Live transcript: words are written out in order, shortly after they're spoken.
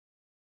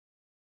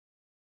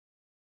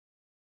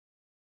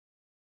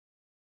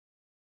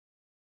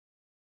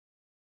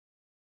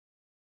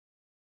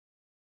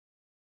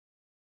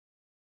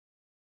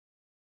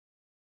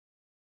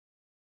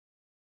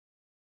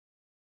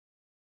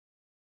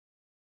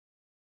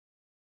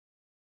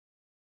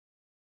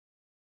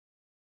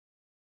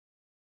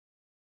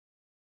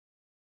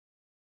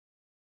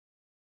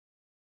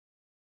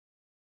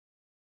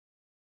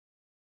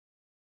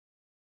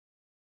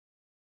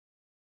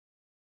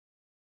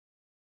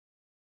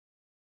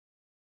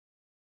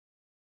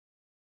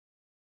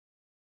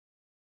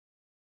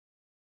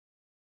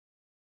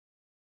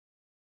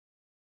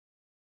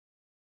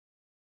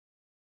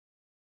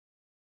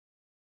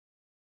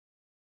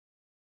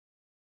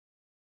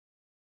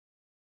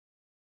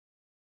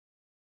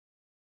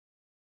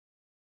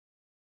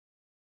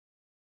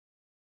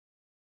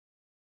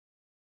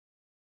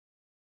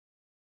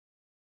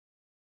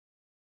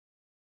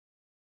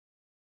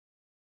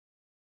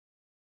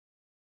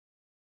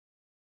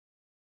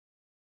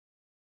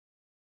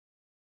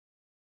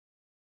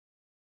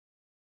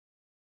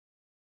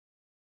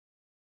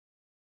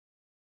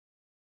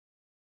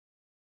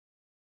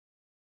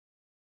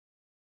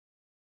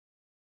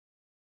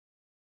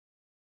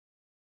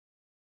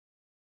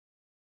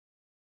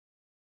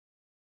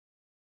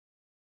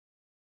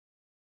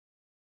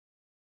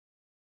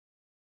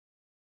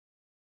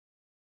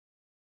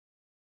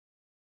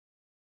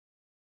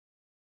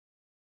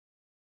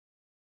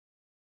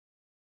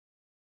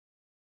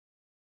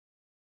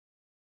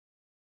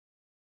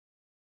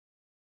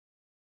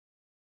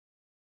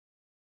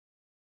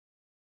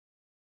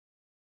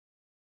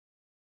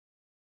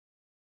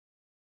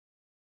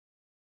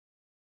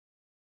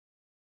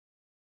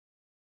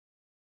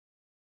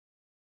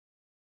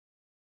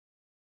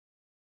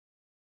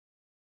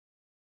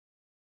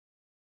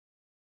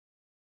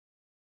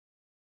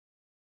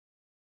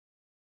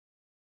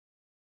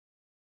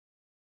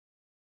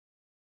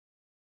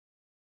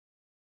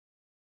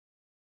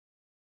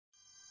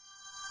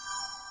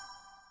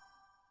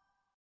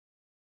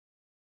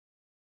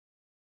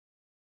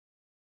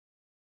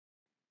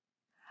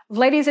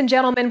Ladies and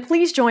gentlemen,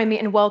 please join me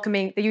in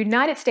welcoming the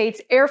United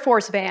States Air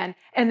Force Band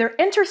and their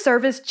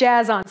Inter-Service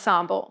Jazz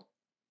Ensemble.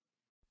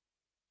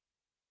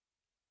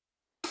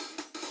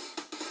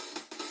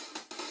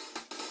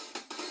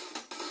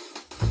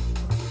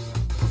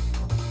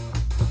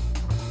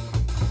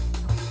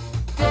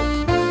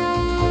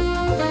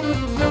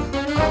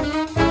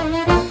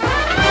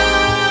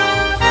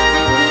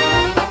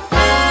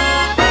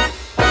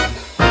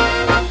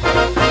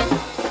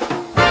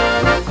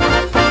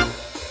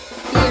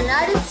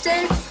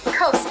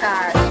 Coast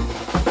Guard.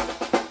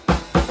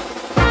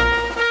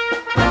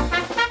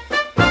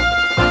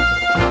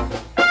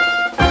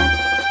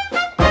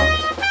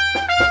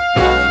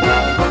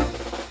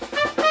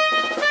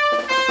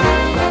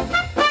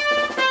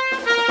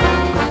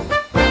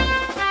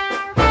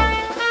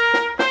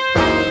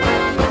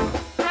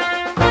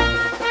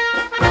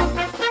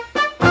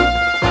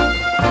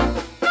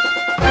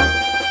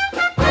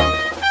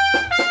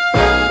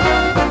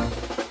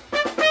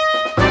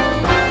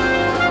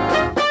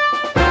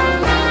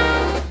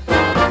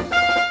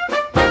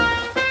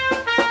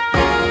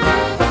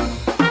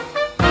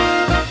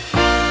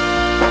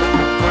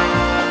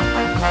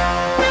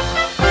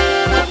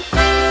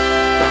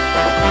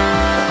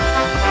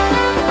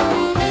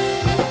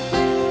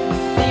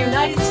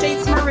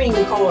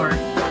 Marine Corps.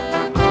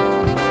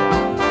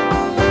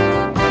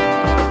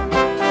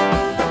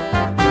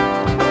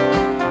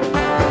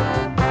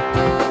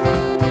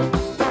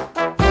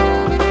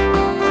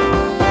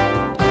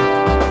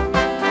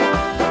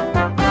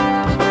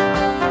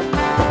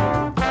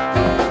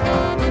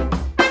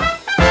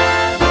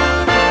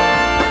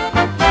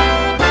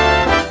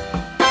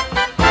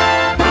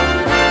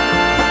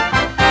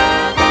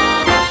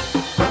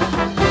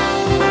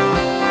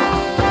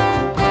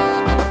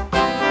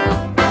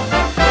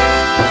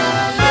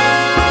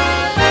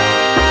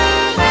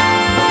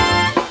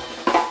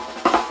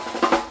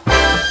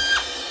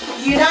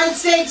 United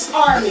States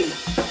Army.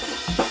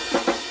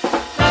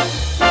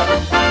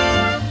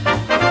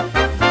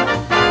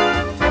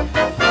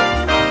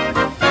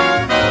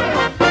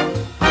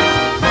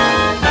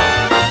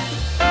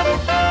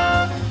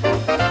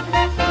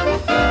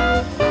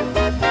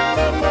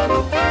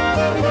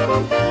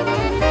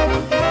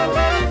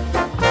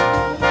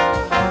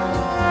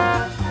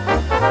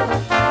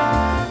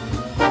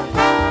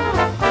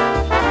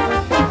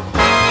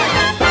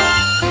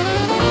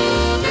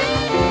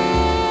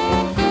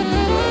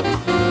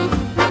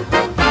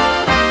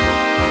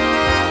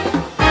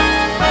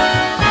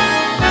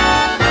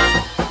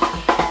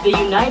 The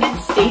United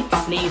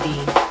States Navy.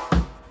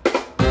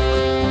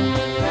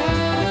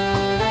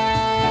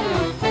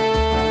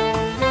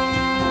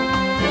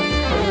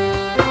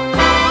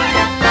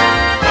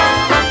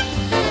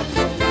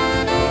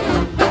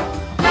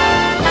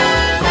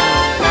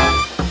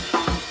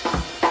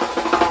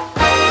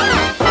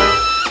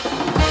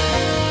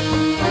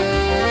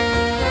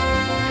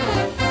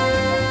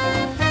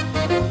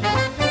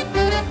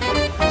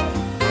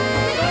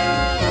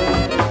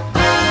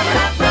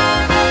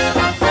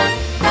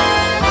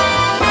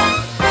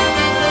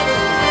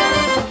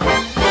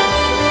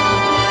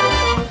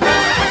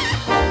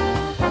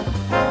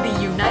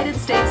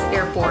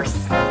 Air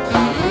Force.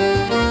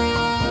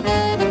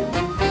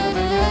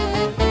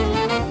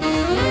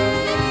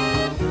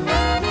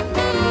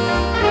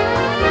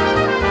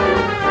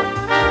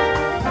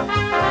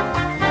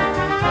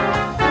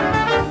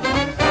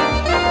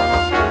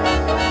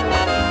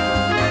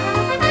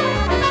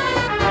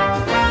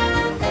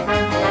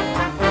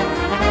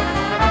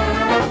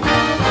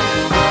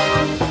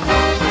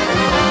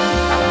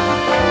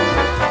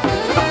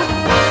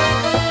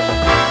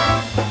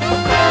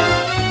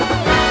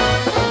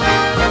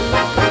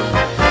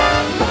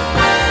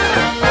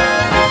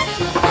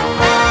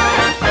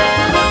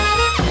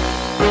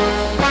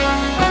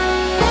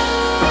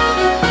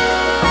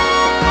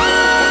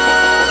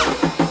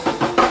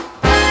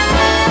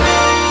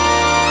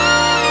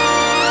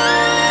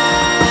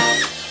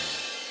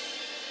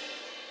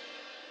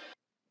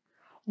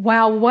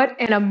 Wow, what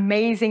an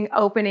amazing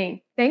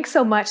opening. Thanks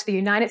so much, the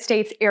United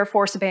States Air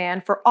Force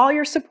Band, for all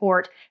your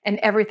support and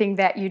everything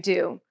that you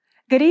do.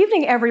 Good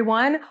evening,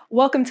 everyone.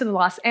 Welcome to the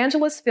Los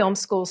Angeles Film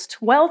School's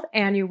 12th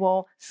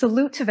annual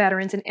Salute to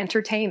Veterans in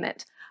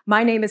Entertainment.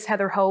 My name is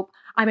Heather Hope.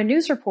 I'm a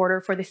news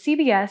reporter for the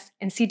CBS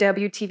and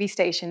CW TV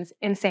stations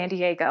in San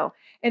Diego.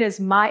 It is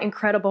my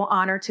incredible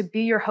honor to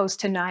be your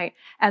host tonight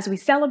as we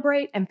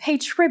celebrate and pay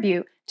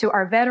tribute to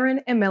our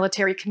veteran and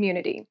military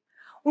community.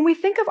 When we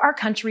think of our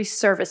country's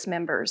service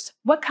members,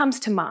 what comes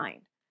to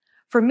mind?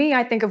 For me,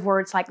 I think of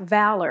words like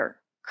valor,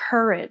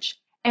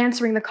 courage,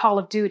 answering the call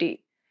of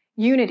duty,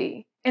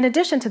 unity. In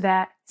addition to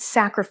that,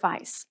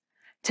 sacrifice.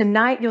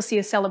 Tonight, you'll see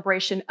a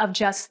celebration of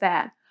just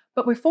that.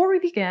 But before we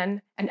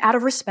begin, and out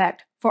of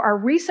respect for our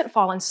recent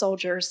fallen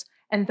soldiers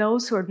and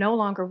those who are no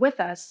longer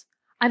with us,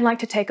 I'd like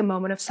to take a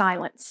moment of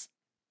silence.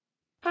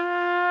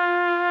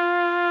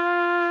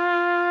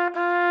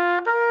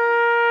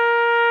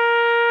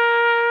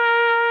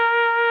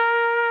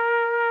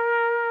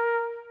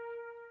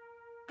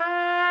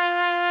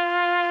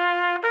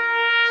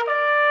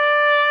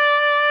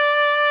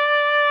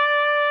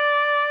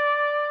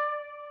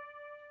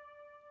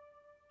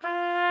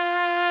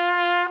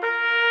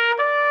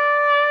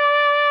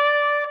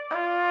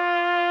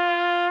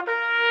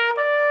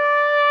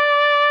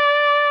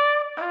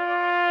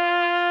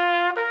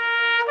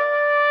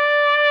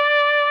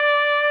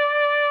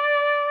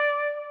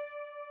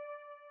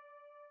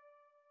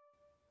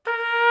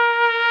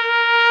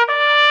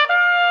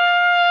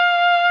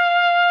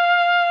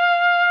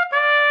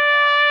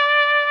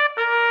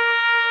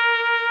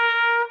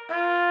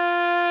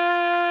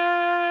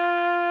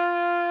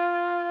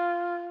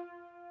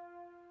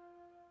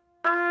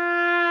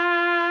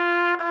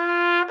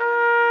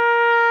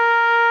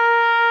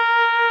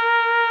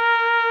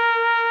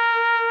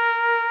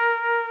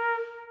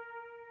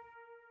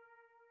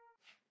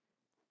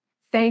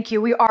 Thank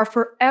you. We are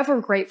forever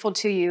grateful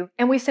to you,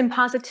 and we send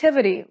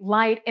positivity,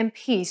 light, and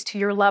peace to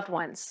your loved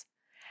ones.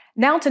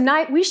 Now,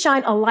 tonight, we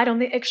shine a light on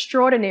the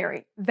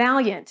extraordinary,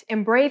 valiant,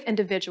 and brave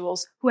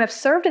individuals who have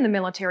served in the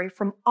military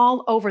from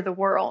all over the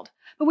world.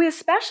 But we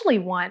especially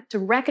want to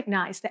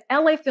recognize the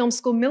LA Film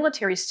School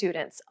military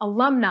students,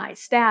 alumni,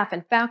 staff,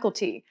 and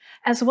faculty,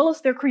 as well as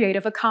their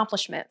creative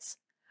accomplishments.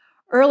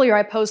 Earlier,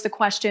 I posed the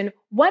question,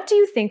 what do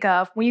you think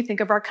of when you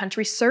think of our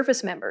country's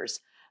service members?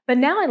 But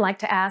now I'd like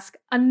to ask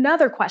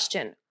another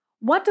question.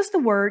 What does the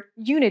word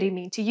unity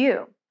mean to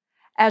you?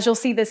 As you'll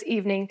see this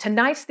evening,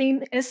 tonight's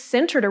theme is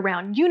centered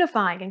around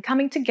unifying and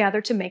coming together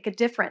to make a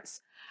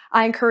difference.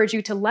 I encourage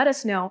you to let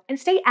us know and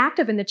stay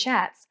active in the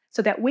chats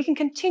so that we can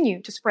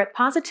continue to spread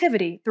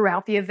positivity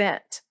throughout the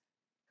event.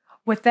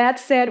 With that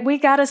said, we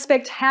got a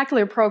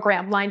spectacular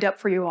program lined up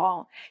for you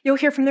all. You'll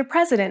hear from the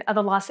president of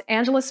the Los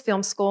Angeles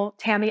Film School,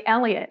 Tammy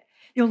Elliott.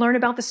 You'll learn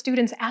about the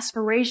students'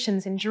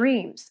 aspirations and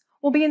dreams.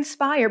 We'll be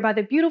inspired by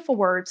the beautiful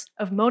words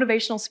of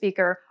motivational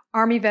speaker,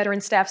 Army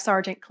Veteran Staff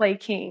Sergeant Clay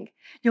King.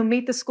 You'll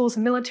meet the school's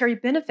military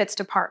benefits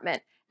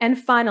department. And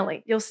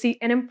finally, you'll see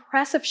an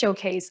impressive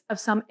showcase of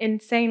some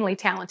insanely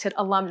talented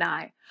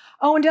alumni.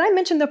 Oh, and did I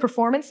mention the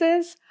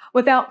performances?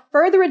 Without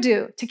further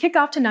ado, to kick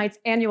off tonight's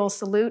annual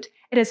salute,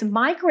 it is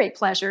my great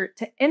pleasure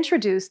to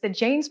introduce the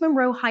James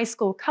Monroe High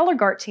School Color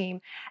Guard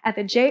team at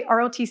the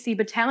JROTC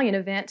Battalion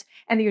event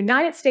and the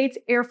United States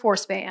Air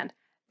Force Band.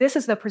 This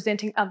is the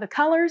presenting of the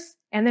colors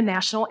and the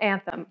national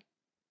anthem.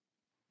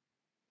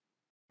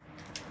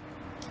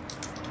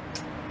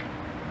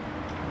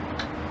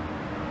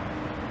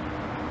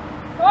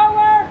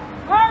 Forward,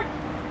 march!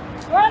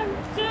 1,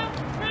 2,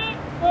 3,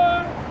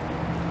 4.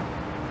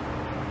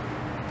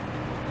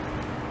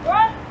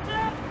 1, 2,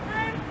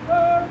 3,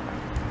 4.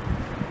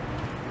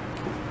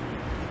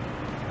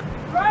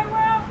 Right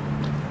wheel,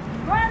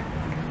 march!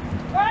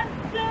 1,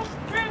 2,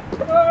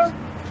 3, 4.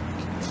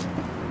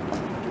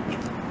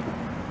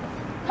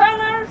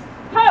 Colors,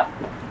 up!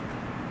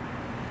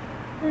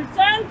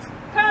 Present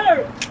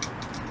colors.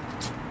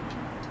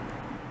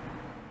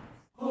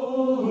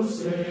 Oh,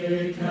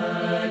 say,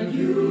 can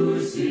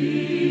you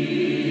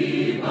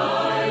see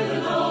by the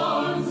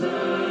dawn's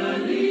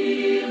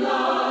early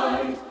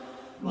light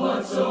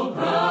what so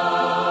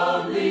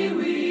proudly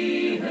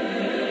we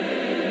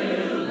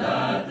hailed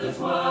at the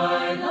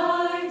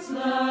twilight's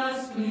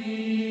last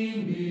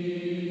gleaming,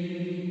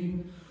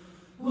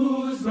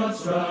 whose broad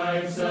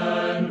stripes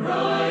and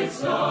bright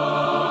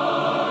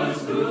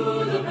stars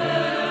through the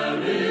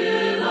perilous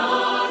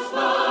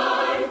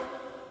fight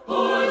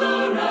o'er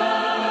the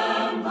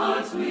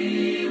ramparts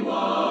we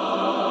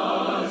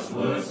watched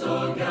were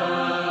so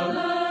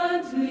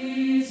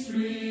gallantly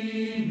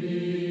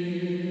streaming,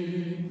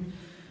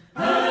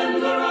 and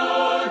the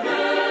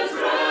rocket's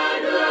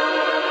red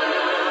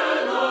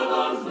glare, the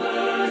bombs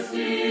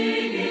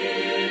bursting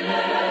in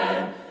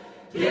air,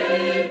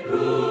 gave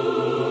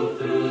proof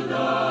through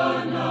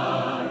the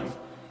night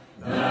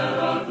that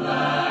our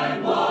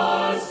flag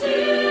was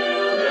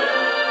still there.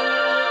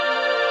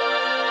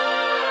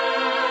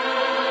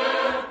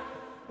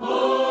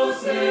 Oh,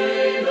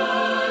 say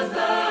does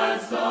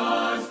that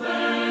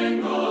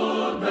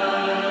star-spangled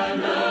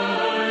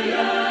banner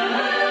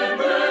yet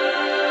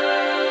wave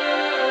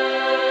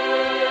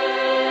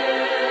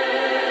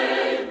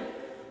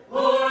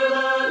o'er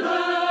the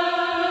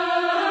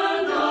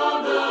land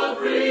of the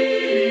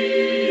free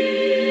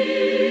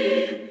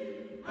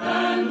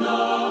and the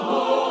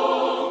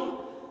home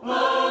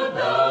of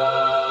the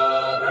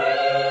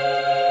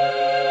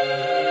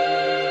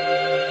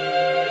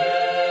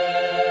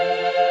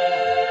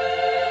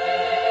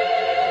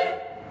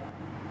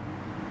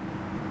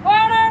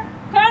Order,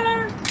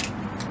 colors.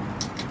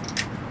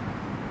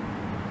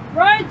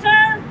 Right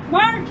turn,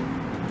 march.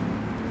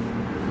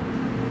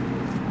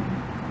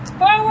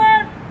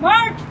 Forward,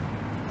 march.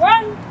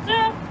 1,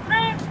 2,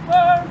 3,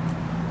 4.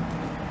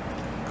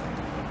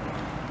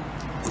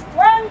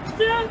 1,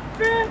 2,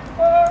 3,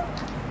 4.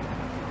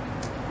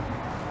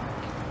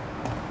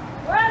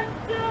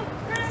 1, 2,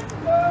 3,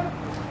 4.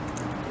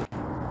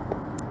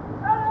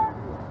 Colors,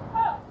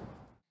 up.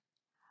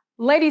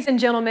 Ladies and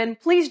gentlemen,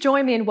 please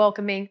join me in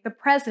welcoming the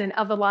president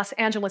of the Los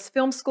Angeles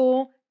Film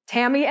School,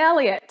 Tammy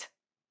Elliott.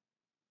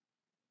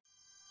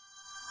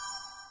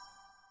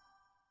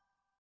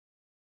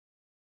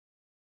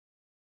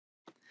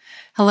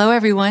 Hello,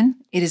 everyone.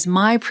 It is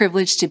my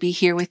privilege to be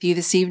here with you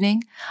this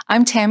evening.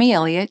 I'm Tammy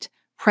Elliott,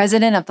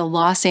 president of the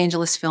Los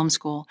Angeles Film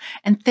School,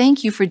 and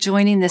thank you for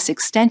joining this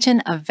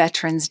extension of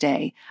Veterans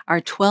Day, our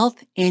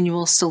 12th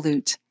annual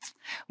salute.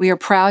 We are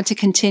proud to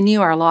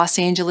continue our Los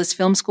Angeles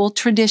Film School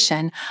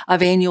tradition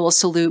of annual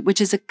salute,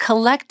 which is a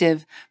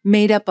collective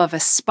made up of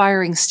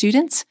aspiring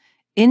students,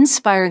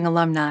 inspiring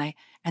alumni,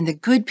 and the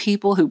good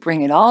people who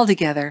bring it all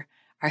together,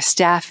 our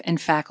staff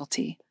and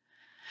faculty.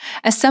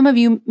 As some of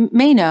you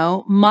may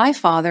know, my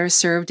father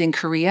served in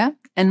Korea,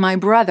 and my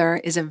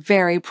brother is a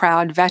very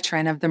proud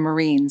veteran of the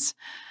Marines.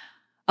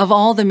 Of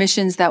all the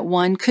missions that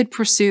one could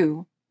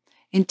pursue,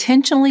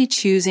 intentionally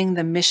choosing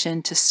the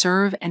mission to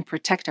serve and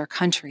protect our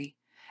country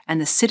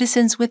and the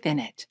citizens within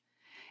it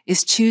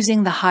is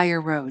choosing the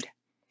higher road,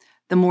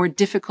 the more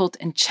difficult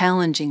and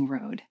challenging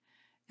road,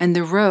 and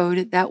the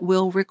road that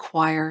will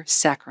require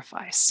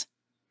sacrifice.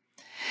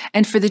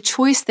 And for the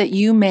choice that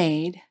you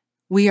made,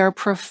 we are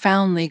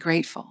profoundly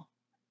grateful.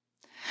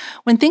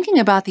 When thinking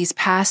about these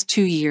past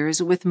 2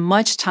 years with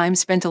much time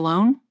spent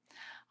alone,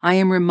 I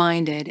am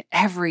reminded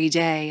every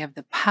day of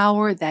the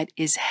power that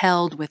is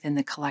held within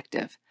the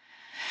collective.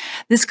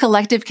 This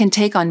collective can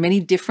take on many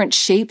different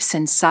shapes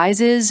and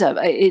sizes.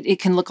 It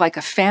can look like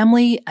a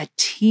family, a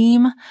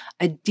team,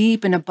 a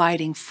deep and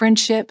abiding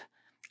friendship,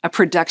 a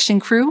production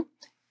crew,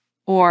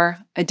 or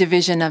a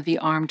division of the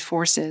armed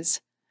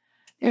forces.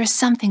 There is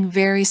something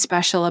very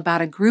special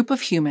about a group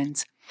of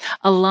humans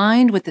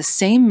aligned with the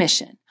same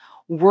mission,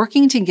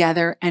 working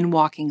together and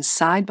walking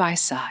side by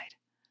side.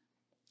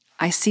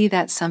 I see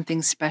that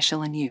something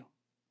special in you.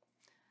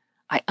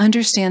 I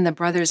understand the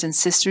brothers and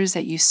sisters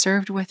that you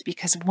served with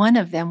because one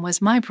of them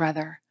was my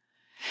brother,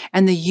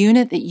 and the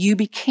unit that you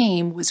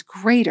became was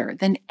greater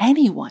than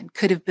anyone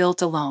could have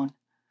built alone.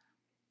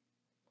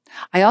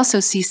 I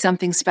also see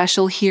something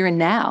special here and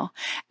now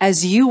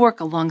as you work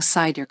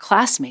alongside your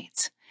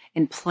classmates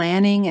in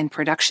planning and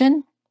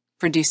production,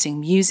 producing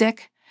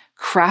music,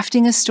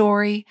 crafting a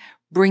story,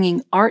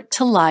 bringing art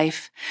to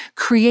life,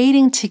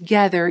 creating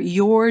together.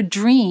 Your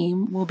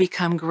dream will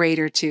become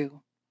greater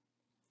too.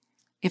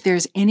 If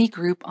there's any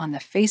group on the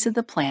face of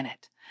the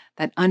planet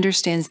that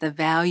understands the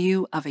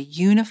value of a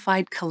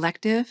unified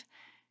collective,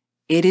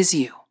 it is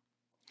you.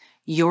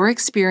 Your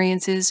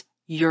experiences,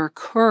 your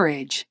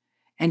courage,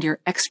 and your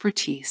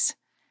expertise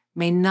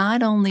may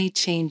not only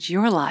change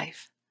your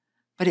life,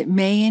 but it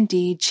may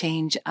indeed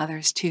change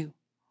others too.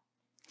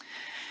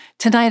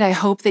 Tonight, I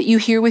hope that you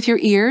hear with your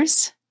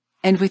ears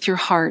and with your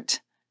heart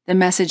the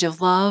message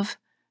of love,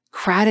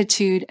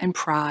 gratitude, and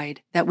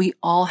pride that we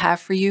all have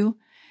for you.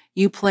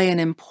 You play an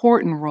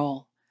important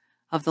role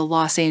of the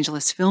Los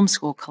Angeles Film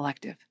School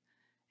Collective,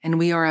 and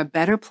we are a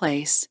better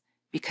place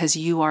because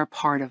you are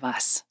part of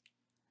us.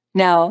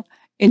 Now,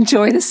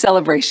 enjoy the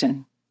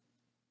celebration.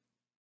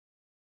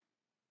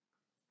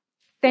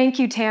 Thank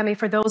you, Tammy,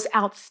 for those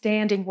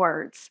outstanding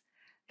words.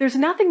 There's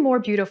nothing more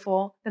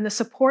beautiful than the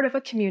support of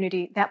a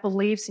community that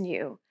believes in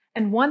you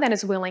and one that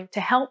is willing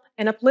to help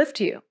and uplift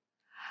you.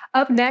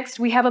 Up next,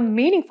 we have a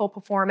meaningful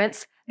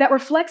performance that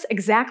reflects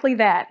exactly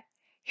that.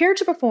 Here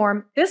to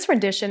perform this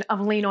rendition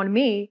of Lean on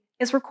Me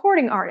is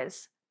recording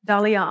artist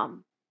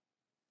Dahliam.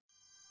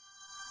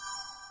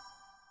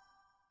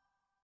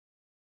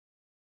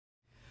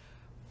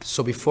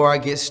 So before I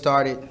get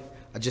started,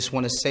 I just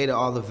want to say to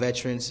all the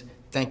veterans,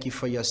 thank you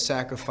for your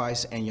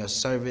sacrifice and your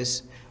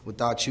service.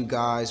 Without you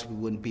guys, we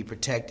wouldn't be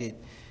protected,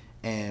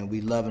 and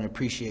we love and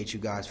appreciate you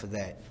guys for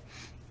that.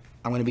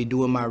 I'm going to be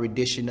doing my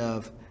rendition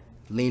of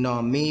Lean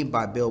on Me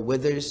by Bill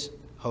Withers.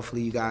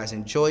 Hopefully you guys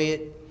enjoy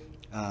it.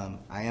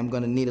 I am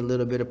going to need a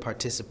little bit of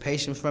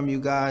participation from you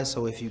guys,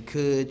 so if you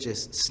could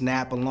just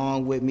snap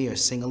along with me or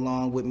sing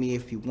along with me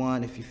if you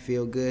want, if you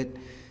feel good.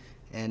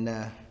 And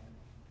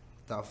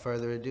without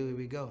further ado, here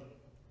we go.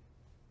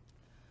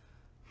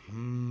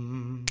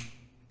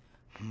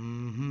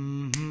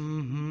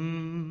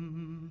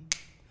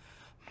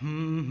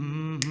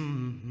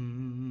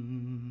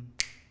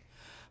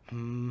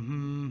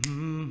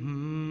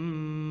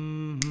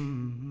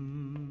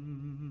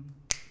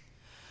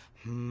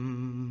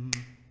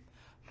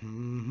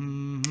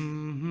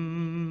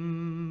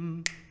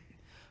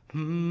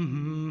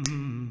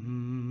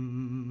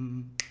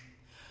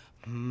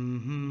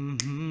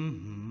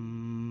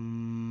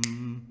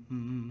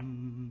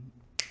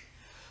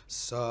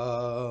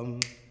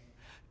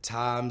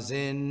 Sometimes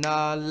in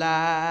our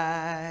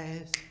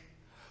lives,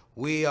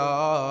 we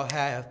all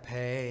have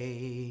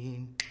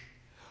pain.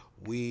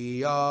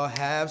 We all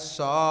have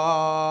sorrow.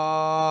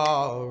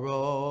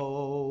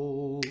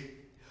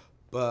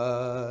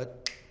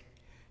 But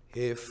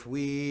if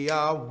we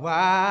are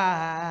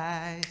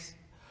wise,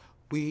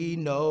 we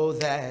know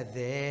that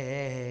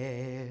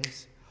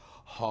there's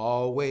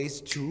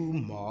always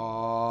tomorrow.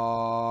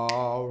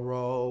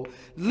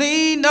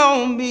 Lean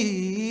on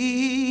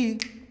me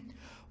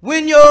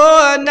when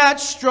you're not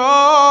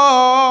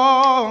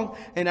strong,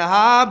 and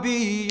I'll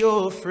be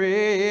your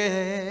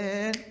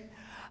friend.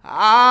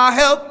 I'll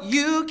help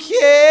you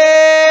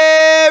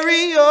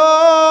carry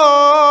on,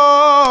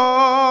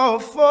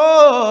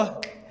 for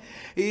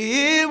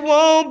it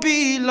won't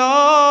be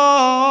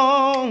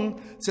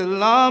long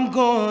till I'm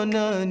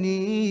gonna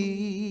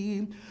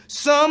need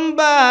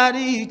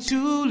somebody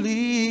to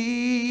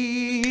lean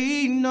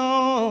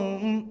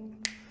on.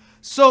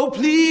 So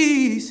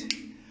please,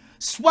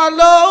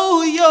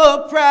 swallow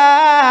your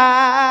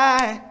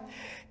pride.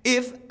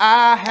 If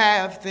I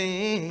have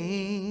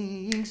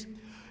things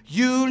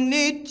you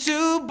need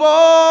to borrow,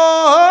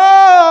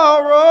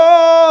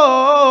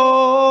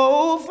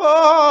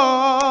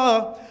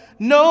 for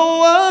no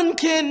one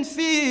can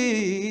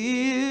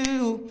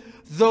feel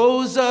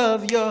those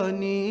of your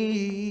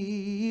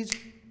needs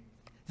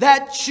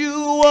that you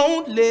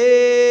won't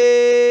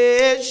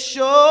let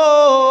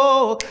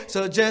show.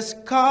 So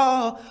just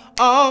call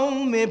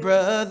on me,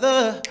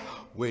 brother,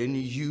 When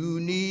you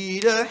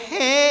need a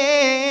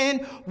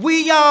hand,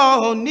 we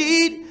all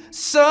need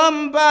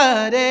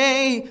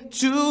somebody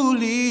to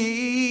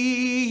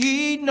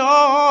lean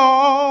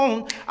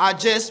on. I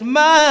just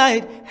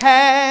might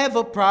have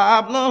a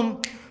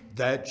problem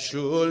that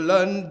you'll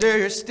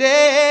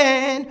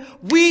understand.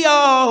 We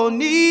all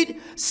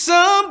need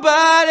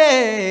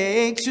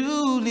somebody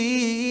to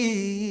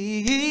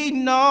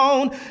lean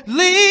on.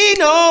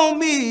 Lean on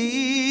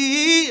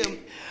me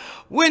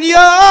when you're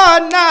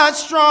not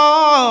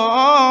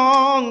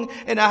strong,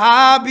 and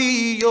I'll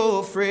be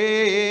your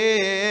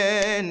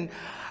friend.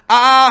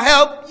 I'll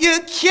help you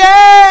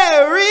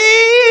carry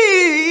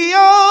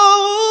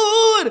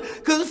on,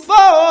 'cause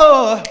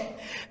for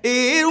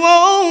it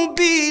won't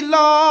be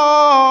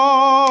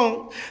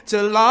long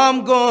till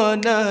I'm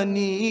gonna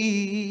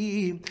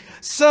need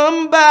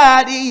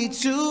somebody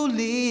to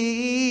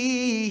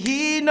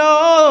lean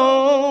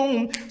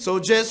on. So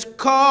just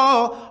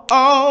call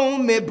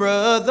on me,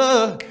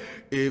 brother,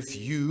 if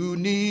you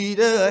need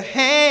a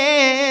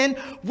hand.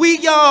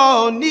 We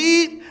all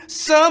need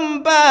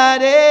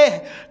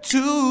somebody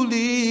to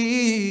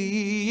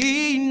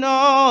lean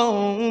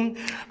on.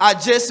 I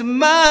just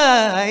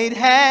might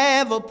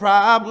have a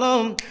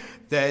problem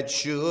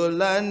that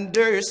you'll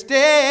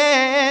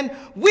understand.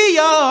 We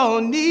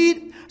all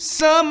need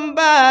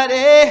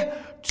somebody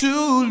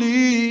to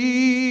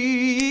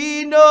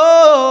lean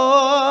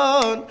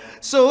on.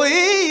 So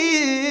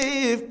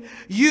if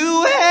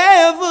you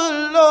have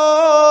a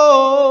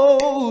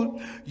load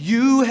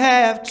you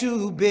have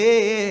to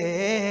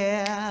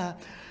bear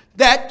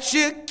that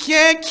you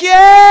can't carry,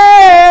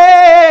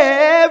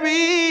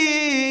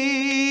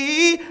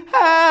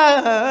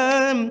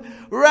 I'm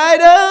right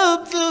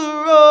up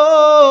the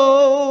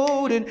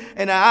road,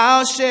 and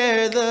I'll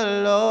share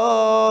the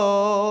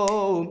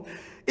load.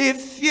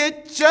 If you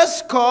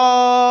just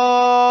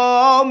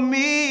call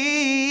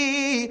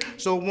me,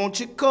 so won't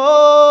you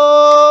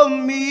call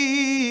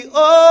me?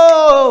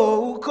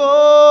 Oh,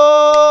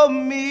 call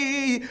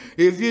me.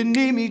 If you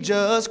need me,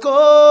 just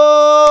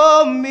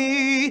call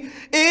me.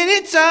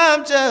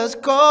 Anytime,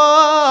 just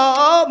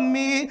call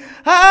me.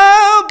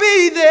 I'll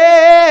be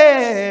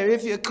there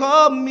if you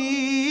call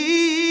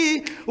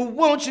me.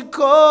 Won't you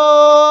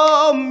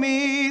call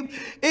me?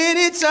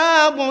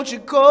 Anytime, won't you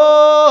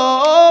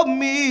call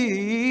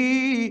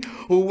me?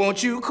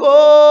 Won't you call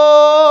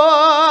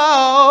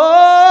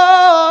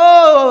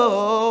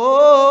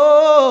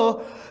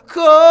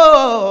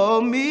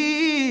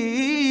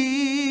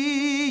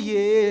me? Yeah.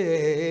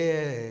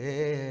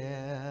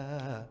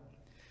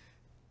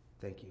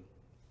 Thank you.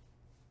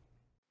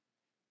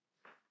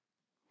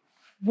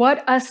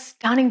 What a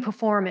stunning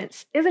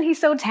performance. Isn't he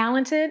so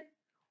talented?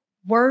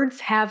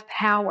 Words have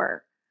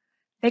power.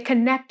 They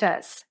connect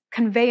us,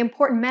 convey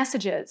important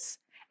messages,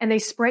 and they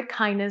spread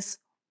kindness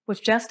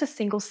with just a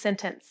single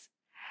sentence.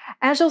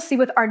 As you'll see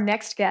with our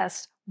next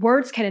guest,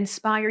 words can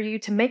inspire you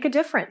to make a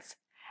difference.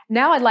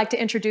 Now I'd like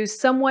to introduce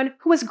someone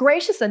who was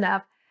gracious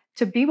enough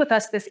to be with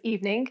us this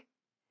evening.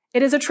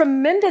 It is a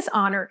tremendous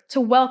honor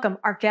to welcome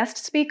our guest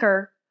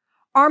speaker,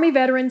 Army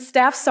veteran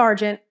Staff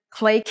Sergeant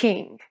Clay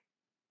King.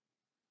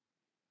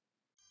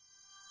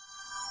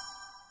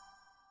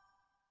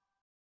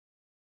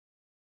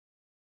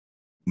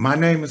 My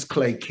name is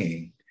Clay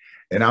King,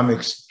 and I'm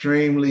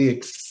extremely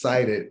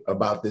excited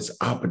about this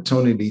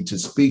opportunity to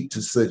speak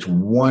to such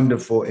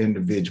wonderful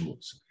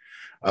individuals.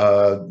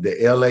 The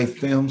LA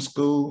Film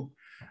School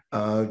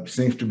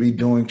seems to be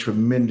doing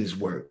tremendous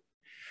work,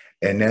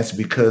 and that's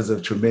because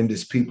of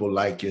tremendous people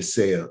like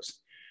yourselves.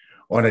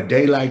 On a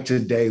day like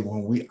today,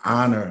 when we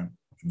honor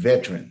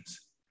veterans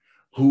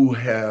who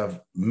have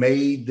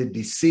made the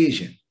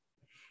decision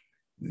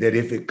that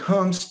if it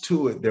comes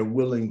to it, they're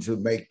willing to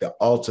make the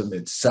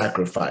ultimate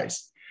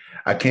sacrifice.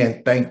 I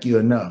can't thank you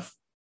enough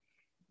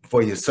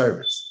for your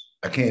service.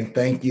 I can't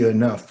thank you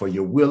enough for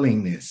your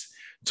willingness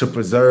to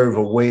preserve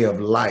a way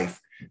of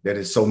life that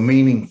is so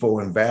meaningful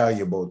and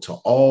valuable to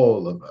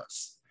all of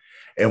us.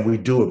 And we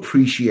do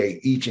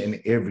appreciate each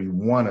and every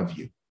one of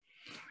you.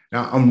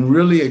 Now, I'm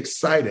really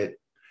excited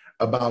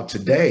about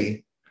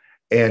today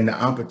and the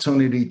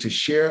opportunity to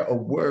share a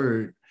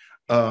word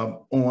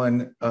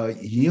on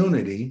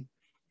unity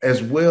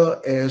as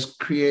well as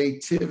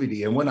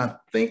creativity. And when I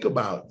think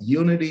about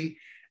unity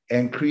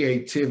and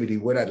creativity,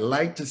 what I'd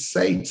like to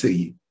say to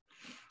you,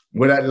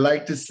 what I'd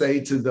like to say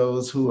to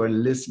those who are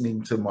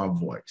listening to my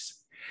voice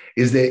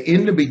is that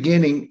in the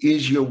beginning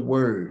is your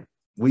word.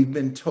 We've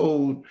been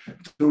told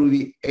through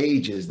the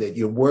ages that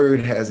your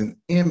word has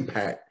an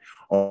impact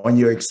on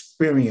your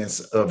experience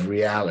of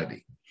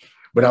reality.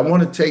 But I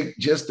want to take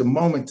just a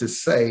moment to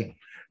say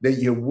that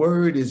your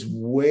word is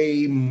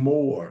way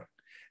more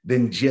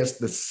than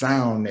just the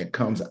sound that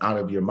comes out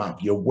of your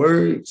mouth. Your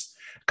words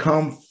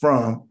come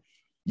from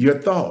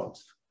your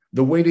thoughts.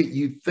 The way that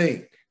you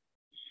think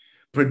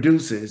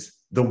produces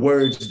the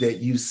words that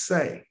you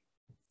say.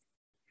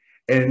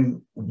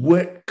 And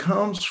what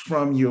comes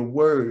from your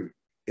word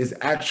is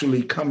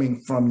actually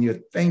coming from your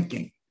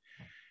thinking.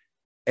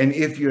 And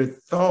if your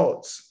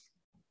thoughts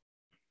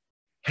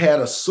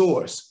had a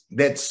source,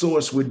 that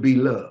source would be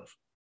love.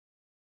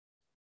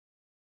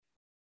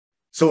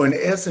 So in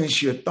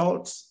essence, your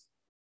thoughts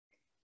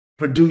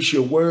produce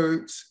your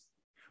words,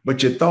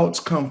 but your thoughts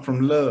come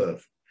from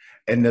love.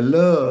 And the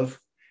love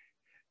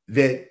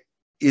that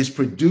is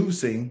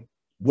producing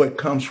what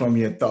comes from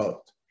your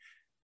thought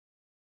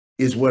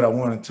is what I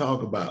want to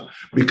talk about,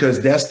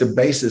 because that's the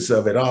basis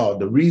of it all.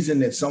 The reason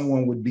that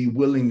someone would be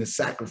willing to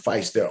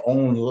sacrifice their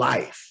own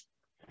life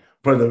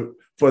for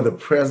the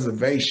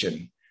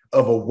preservation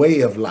of a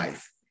way of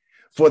life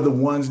for the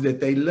ones that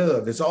they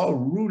love. It's all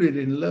rooted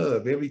in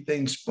love.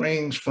 Everything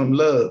springs from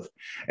love.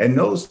 And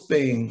those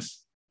things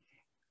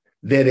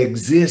that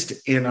exist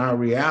in our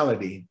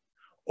reality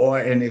are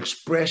an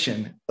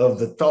expression of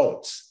the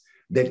thoughts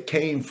that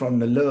came from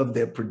the love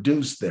that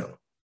produced them.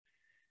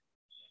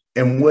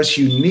 And what's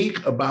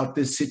unique about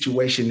this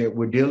situation that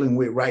we're dealing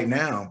with right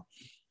now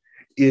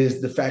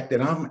is the fact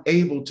that I'm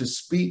able to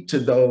speak to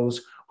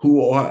those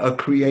who are a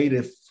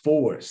creative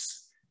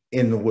force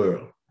in the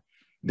world.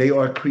 They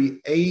are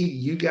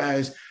you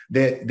guys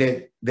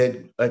that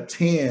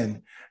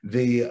attend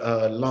the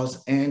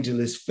Los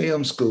Angeles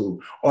Film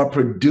School are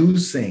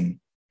producing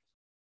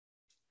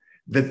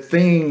the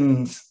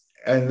things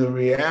and the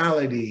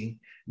reality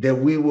that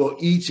we will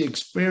each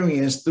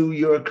experience through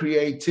your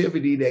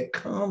creativity that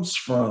comes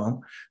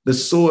from the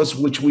source,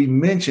 which we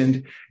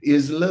mentioned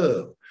is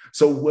love.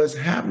 So what's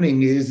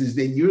happening is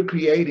that you're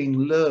creating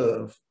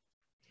love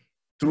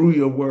through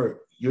your work.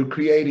 You're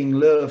creating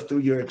love through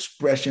your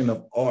expression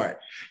of art.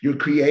 You're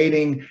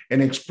creating an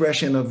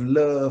expression of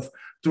love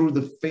through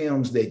the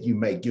films that you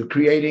make. You're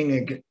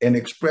creating an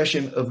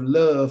expression of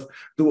love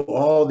through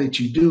all that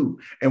you do.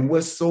 And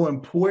what's so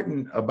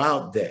important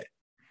about that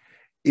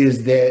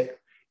is that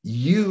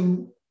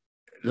you,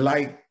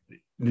 like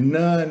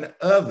none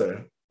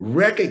other,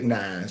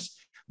 recognize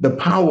the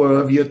power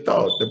of your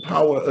thought, the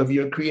power of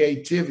your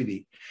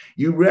creativity.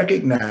 You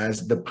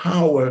recognize the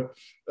power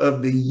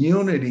of the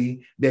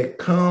unity that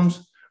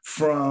comes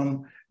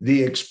from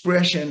the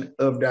expression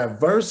of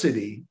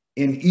diversity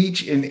in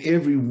each and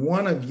every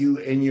one of you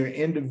and your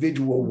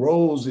individual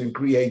roles and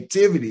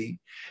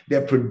creativity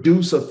that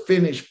produce a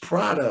finished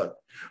product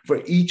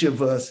for each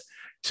of us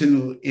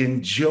to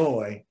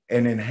enjoy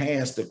and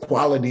enhance the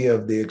quality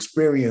of the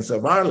experience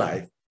of our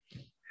life.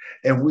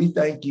 And we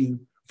thank you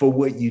for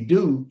what you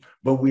do,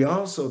 but we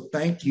also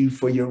thank you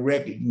for your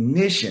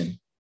recognition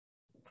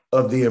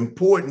of the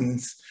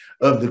importance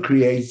of the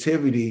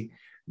creativity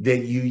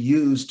that you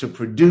use to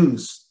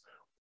produce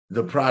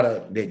the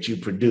product that you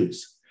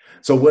produce.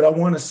 So what I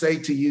want to say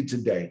to you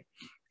today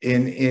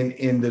in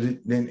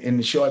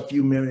the short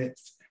few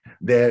minutes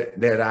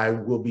that I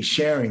will be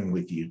sharing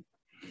with you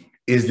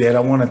is that I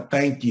want to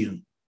thank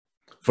you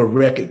for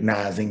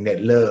recognizing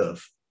that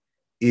love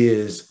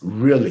is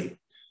really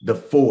the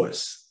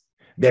force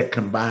that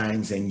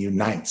combines and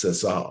unites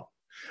us all.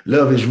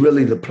 Love is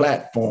really the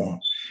platform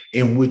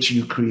in which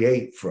you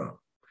create from.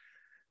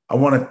 I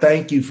want to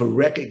thank you for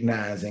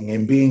recognizing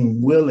and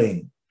being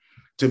willing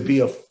to be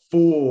a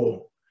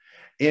full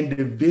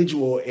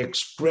individual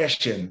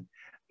expression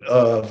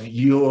of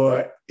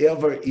your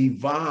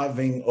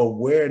ever-evolving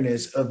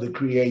awareness of the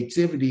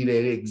creativity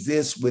that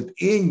exists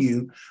within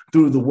you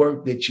through the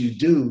work that you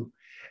do,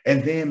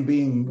 and then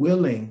being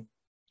willing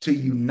to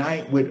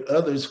unite with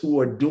others who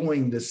are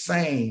doing the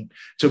same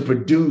to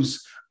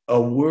produce a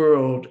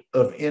world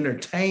of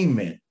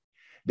entertainment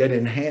that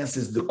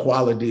enhances the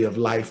quality of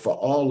life for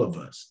all of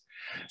us.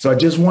 So I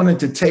just wanted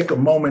to take a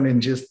moment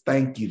and just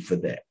thank you for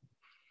that.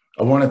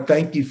 I want to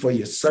thank you for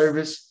your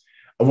service.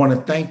 I want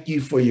to thank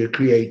you for your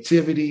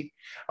creativity.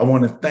 I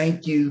want to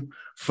thank you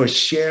for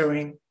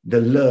sharing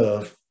the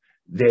love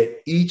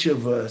that each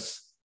of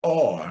us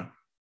are,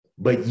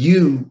 but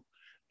you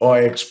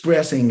are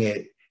expressing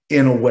it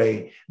in a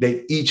way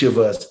that each of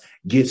us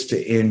gets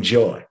to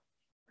enjoy.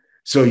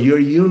 So your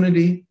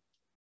unity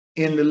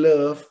in the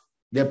love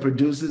that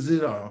produces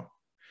it all,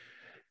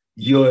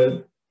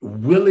 your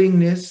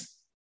willingness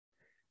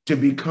to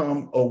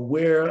become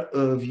aware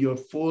of your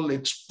full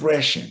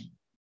expression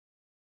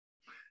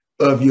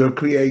of your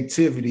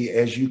creativity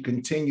as you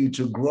continue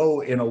to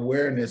grow in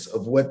awareness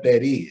of what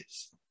that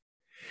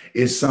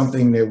is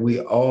something that we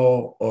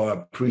all are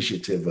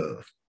appreciative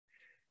of.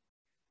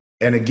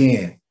 And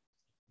again,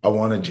 I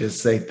want to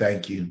just say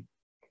thank you.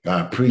 I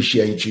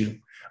appreciate you.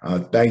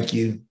 Thank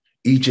you,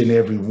 each and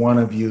every one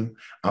of you.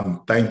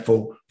 I'm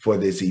thankful for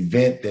this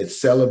event that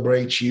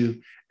celebrates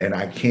you, and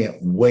I can't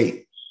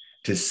wait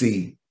to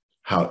see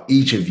how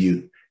each of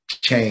you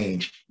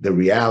change the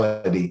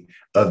reality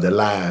of the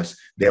lives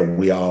that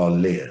we all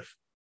live.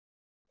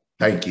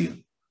 Thank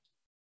you.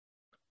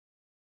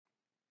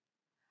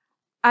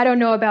 I don't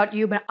know about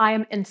you, but I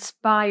am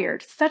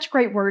inspired. Such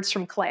great words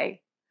from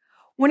Clay.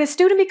 When a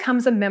student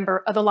becomes a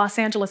member of the Los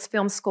Angeles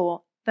Film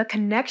School, the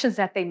connections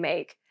that they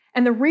make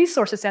and the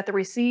resources that they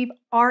receive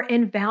are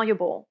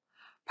invaluable.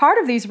 Part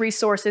of these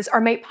resources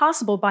are made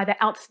possible by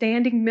the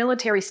outstanding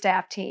military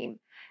staff team.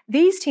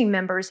 These team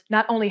members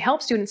not only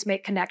help students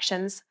make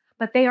connections,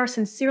 but they are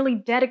sincerely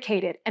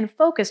dedicated and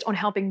focused on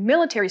helping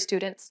military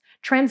students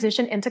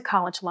transition into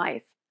college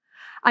life.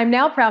 I'm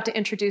now proud to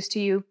introduce to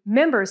you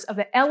members of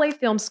the L.A.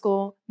 Film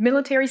School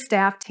military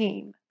staff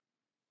team.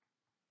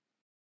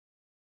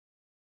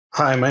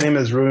 Hi, my name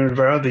is Ruben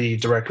Rivera, the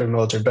Director of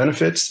Military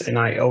Benefits, and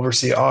I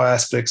oversee all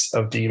aspects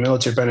of the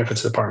Military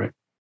Benefits Department.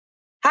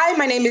 Hi,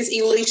 my name is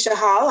Elisha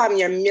Hall. I'm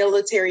your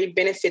Military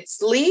Benefits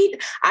Lead.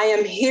 I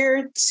am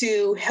here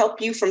to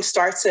help you from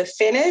start to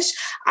finish.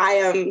 I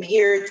am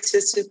here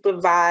to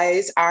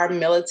supervise our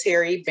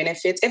Military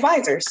Benefits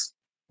Advisors.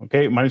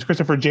 Okay, my name is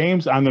Christopher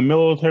James. I'm the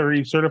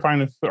military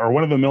certifying, or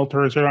one of the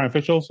military certifying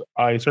officials.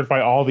 I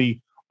certify all the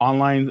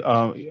online,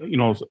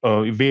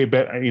 VA,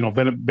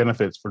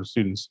 benefits for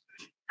students.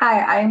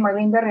 Hi, I'm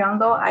Marlene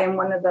Berriondo. I am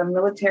one of the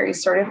military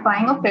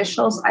certifying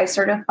officials. I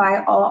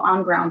certify all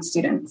on-ground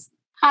students.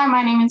 Hi,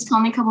 my name is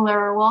Connie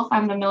Caballero-Wolf.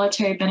 I'm the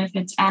military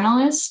benefits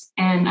analyst,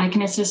 and I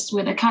can assist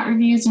with account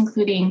reviews,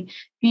 including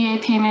VA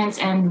payments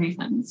and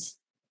refunds.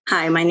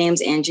 Hi, my name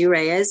is Angie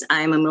Reyes.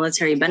 I'm a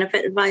military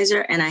benefit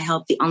advisor, and I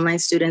help the online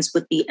students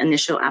with the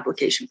initial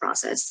application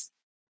process.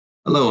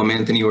 Hello, I'm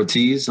Anthony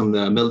Ortiz. I'm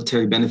the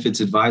military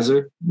benefits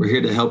advisor. We're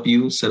here to help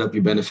you set up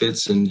your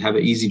benefits and have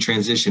an easy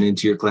transition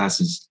into your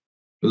classes.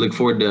 We look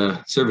forward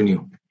to serving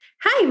you.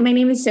 Hi, my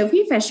name is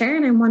Sophie Fisher,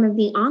 and I'm one of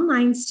the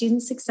online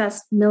student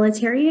success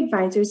military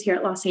advisors here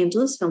at Los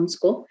Angeles Film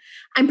School.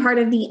 I'm part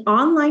of the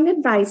online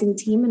advising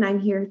team, and I'm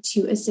here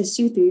to assist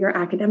you through your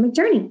academic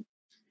journey.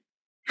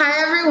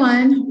 Hi,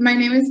 everyone. My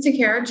name is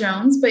Takara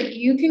Jones, but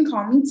you can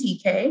call me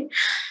TK.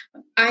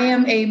 I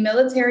am a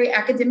military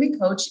academic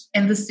coach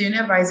in the student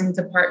advising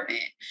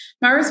department.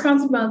 My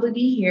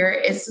responsibility here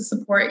is to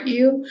support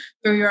you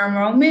through your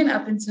enrollment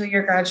up until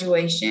your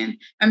graduation.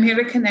 I'm here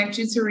to connect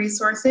you to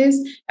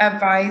resources,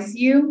 advise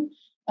you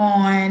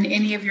on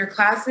any of your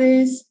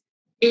classes,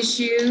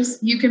 issues.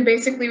 You can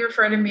basically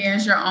refer to me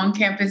as your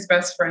on-campus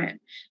best friend.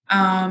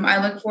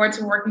 I look forward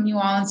to working you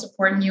all and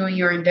supporting you in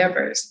your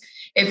endeavors.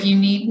 If you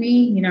need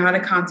me, you know how to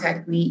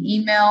contact me.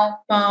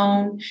 Email,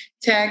 phone,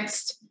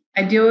 text,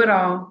 I do it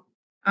all.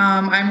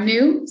 I'm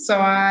new, so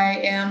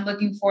I am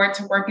looking forward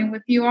to working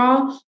with you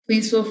all.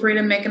 Please feel free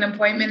to make an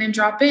appointment and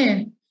drop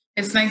in.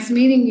 It's nice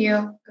meeting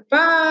you.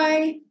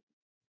 Goodbye.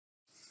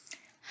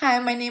 Hi,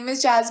 my name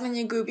is Jasmine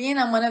Yagubi, and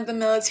I'm one of the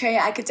military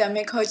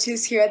academic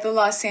coaches here at the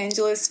Los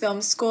Angeles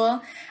Film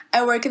School.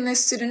 I work in the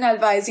student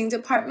advising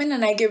department,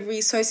 and I give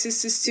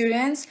resources to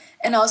students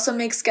and also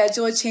make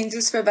schedule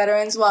changes for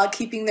veterans while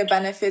keeping their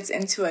benefits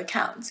into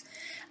account.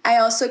 I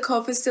also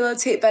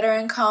co-facilitate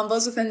veteran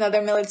combos with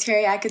another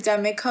military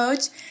academic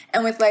coach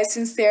and with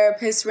licensed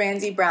therapist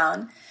Randy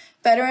Brown.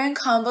 Veteran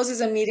Combos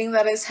is a meeting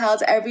that is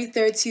held every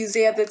third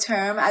Tuesday of the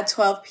term at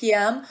 12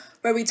 p.m.,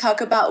 where we talk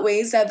about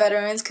ways that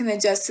veterans can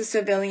adjust to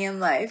civilian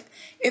life.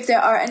 If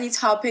there are any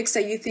topics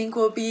that you think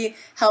will be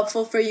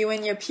helpful for you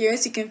and your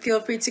peers, you can feel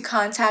free to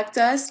contact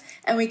us,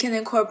 and we can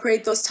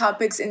incorporate those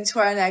topics into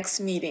our next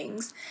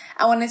meetings.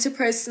 I wanted to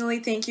personally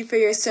thank you for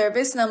your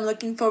service, and I'm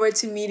looking forward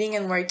to meeting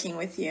and working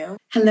with you.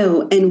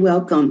 Hello and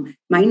welcome.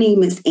 My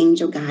name is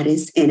Angel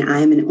Goddess, and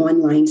I'm an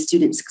online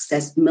student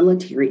success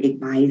military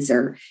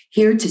advisor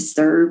here to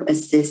serve,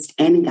 assist,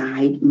 and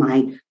guide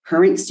my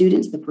current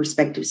students, the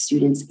prospective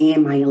students,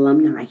 and my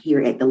alumni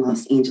here at the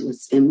Los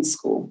Angeles Film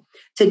School.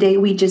 Today,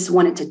 we just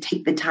wanted to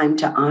take the time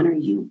to honor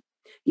you.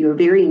 You're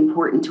very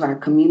important to our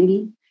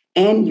community,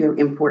 and you're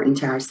important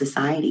to our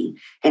society.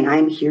 And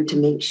I'm here to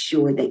make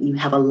sure that you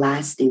have a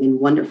lasting and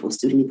wonderful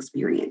student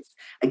experience.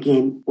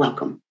 Again,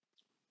 welcome.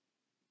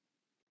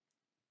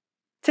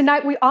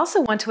 Tonight, we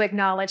also want to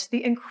acknowledge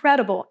the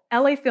incredible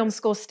LA Film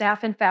School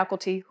staff and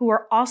faculty who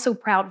are also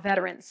proud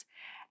veterans.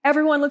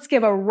 Everyone, let's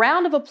give a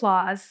round of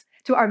applause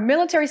to our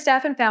military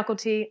staff and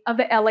faculty of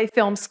the LA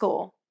Film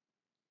School.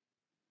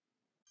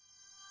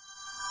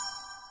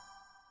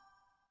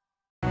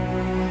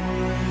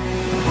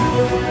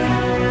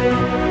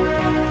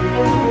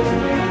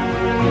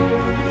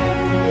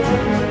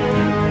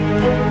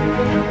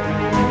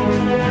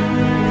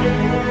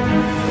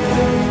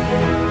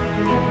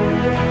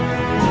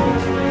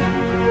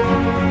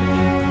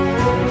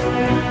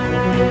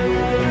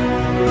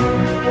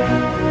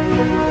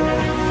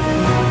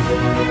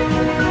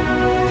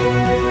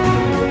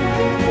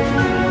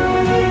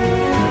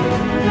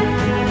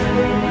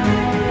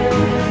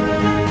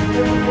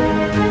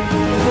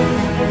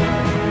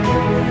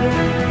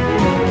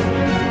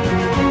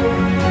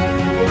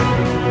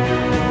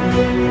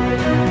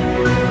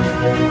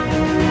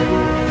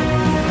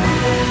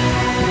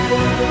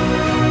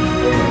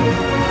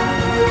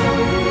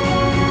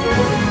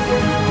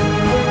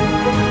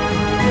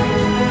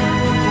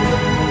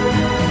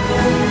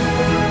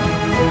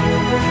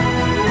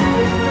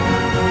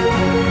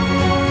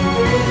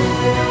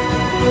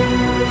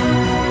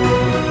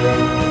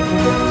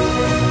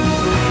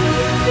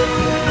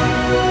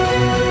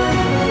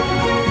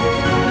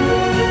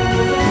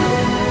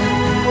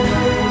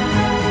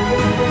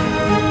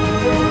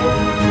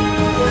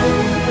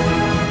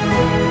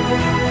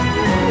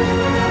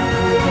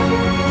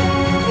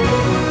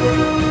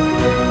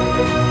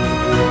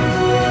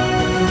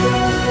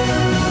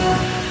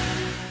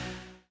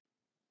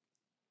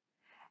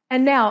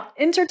 And now,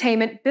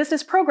 Entertainment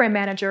Business Program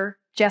Manager,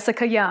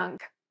 Jessica Young.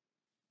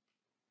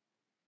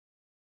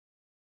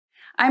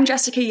 I'm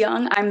Jessica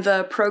Young. I'm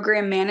the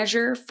Program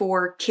Manager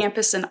for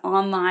Campus and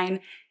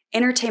Online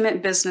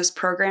Entertainment Business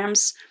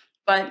Programs.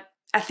 But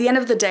at the end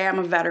of the day, I'm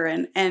a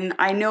veteran, and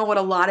I know what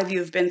a lot of you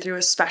have been through,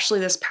 especially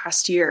this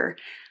past year.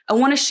 I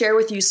want to share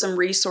with you some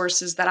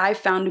resources that I've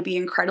found to be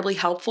incredibly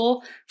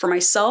helpful for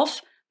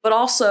myself, but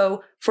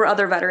also for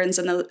other veterans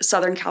in the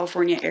Southern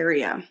California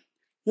area.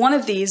 One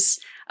of these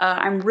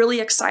I'm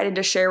really excited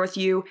to share with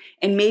you,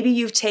 and maybe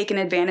you've taken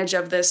advantage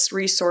of this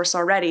resource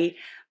already,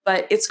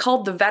 but it's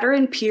called the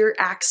Veteran Peer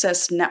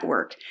Access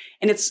Network,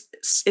 and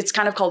it's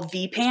kind of called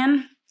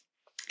VPAN,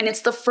 and it's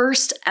the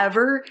first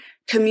ever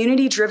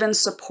community-driven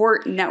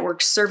support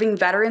network serving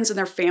veterans and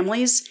their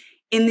families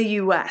in the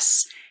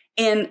U.S.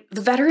 And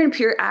the Veteran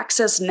Peer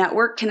Access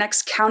Network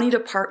connects county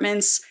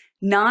departments,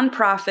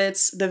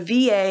 nonprofits, the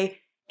VA,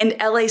 and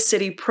L.A.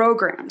 city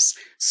programs.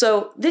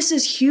 So this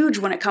is huge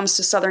when it comes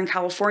to Southern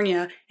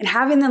California and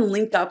having them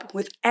link up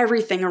with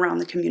everything around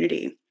the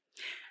community.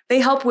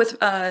 They help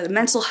with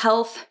mental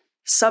health,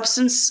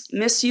 substance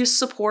misuse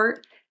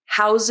support,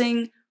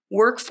 housing,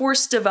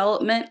 workforce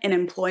development and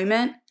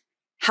employment,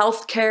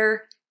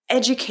 healthcare,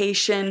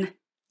 education,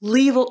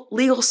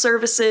 legal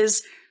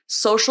services,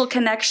 social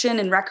connection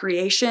and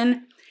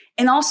recreation,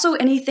 and also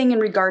anything in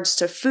regards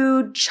to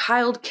food,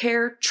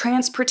 childcare,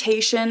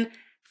 transportation,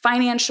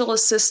 financial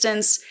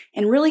assistance,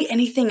 and really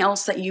anything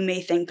else that you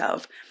may think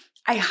of.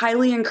 I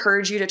highly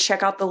encourage you to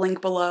check out the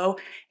link below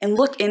and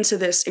look into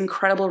this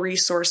incredible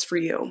resource for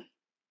you.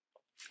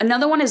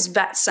 Another one is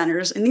vet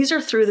centers, and these are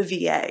through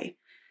the VA.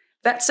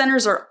 Vet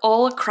centers are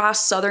all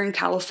across Southern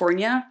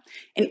California,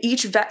 and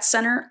each vet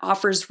center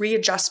offers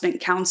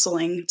readjustment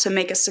counseling to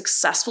make a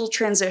successful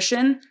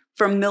transition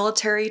from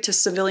military to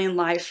civilian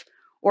life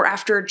or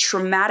after a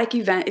traumatic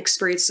event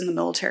experienced in the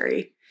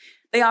military.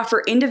 They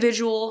offer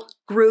individual,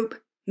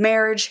 group,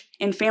 marriage,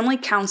 and family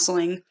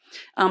counseling,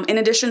 in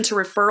addition to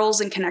referrals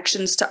and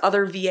connections to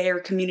other VA or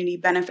community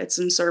benefits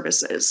and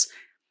services.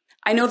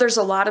 I know there's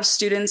a lot of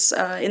students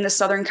in the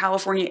Southern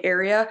California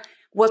area.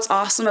 What's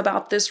awesome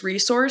about this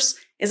resource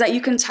is that you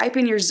can type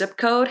in your zip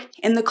code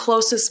and the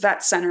closest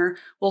vet center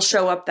will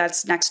show up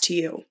that's next to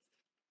you.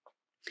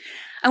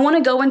 I want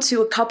to go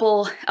into a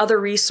couple other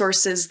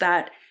resources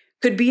that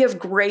could be of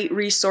great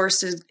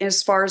resources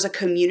as far as a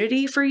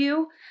community for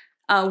you.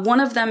 One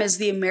of them is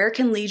the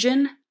American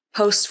Legion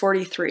Post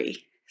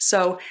 43.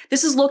 So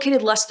this is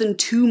located less than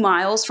 2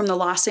 miles from the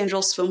Los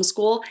Angeles Film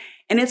School,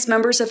 and its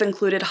members have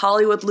included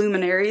Hollywood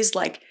luminaries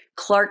like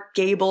Clark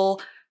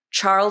Gable,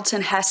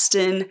 Charlton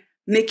Heston,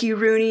 Mickey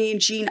Rooney,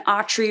 Gene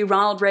Autry,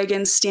 Ronald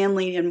Reagan, Stan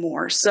Lee, and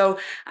more. So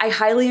I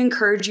highly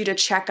encourage you to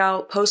check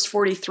out Post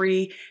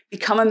 43,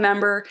 become a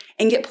member,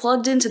 and get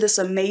plugged into this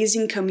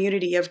amazing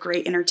community of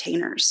great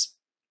entertainers.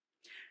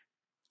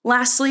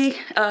 Lastly,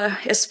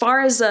 as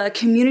far as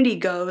community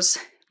goes,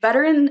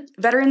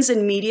 Veterans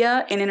in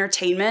Media and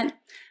Entertainment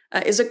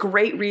is a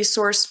great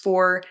resource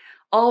for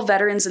all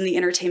veterans in the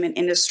entertainment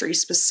industry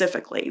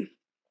specifically.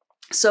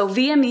 So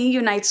VME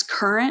unites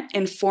current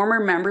and former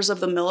members of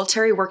the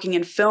military working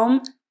in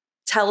film,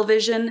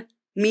 television,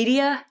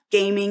 media,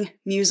 gaming,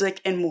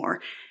 music, and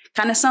more.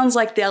 Kind of sounds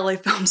like the LA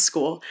Film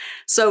School.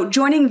 So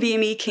joining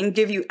VME can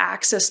give you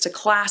access to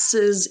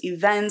classes,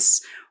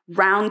 events,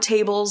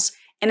 roundtables,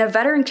 and a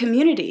veteran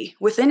community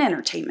within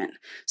entertainment.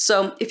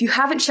 So if you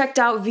haven't checked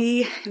out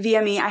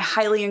VME, I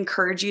highly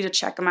encourage you to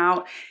check them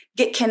out,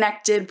 get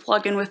connected,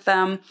 plug in with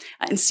them,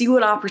 and see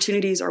what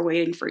opportunities are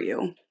waiting for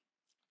you.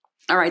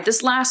 All right,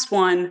 this last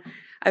one,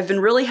 I've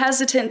been really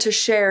hesitant to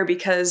share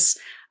because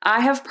I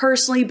have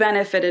personally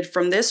benefited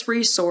from this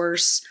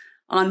resource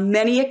on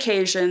many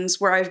occasions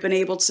where I've been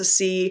able to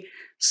see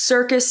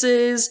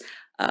circuses,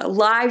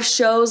 live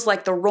shows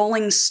like the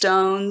Rolling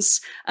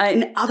Stones,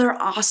 and other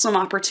awesome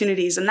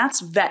opportunities, and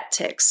that's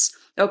VetTix,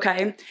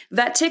 okay?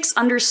 VetTix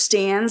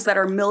understands that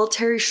our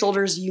military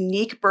shoulders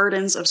unique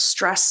burdens of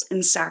stress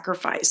and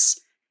sacrifice.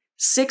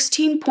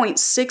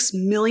 16.6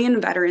 million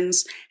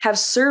veterans have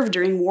served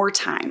during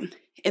wartime,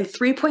 and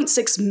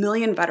 3.6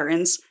 million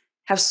veterans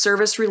have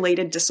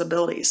service-related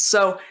disabilities.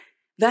 So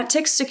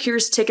VetTix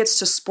secures tickets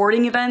to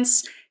sporting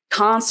events,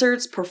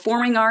 concerts,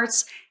 performing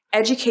arts,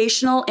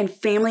 educational, and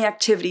family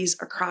activities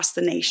across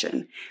the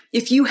nation.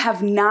 If you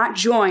have not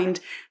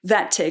joined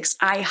VetTix,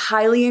 I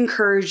highly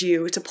encourage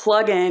you to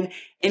plug in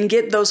and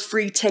get those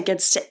free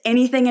tickets to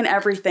anything and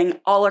everything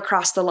all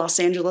across the Los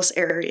Angeles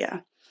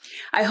area.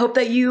 I hope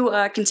that you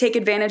can take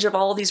advantage of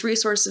all of these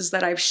resources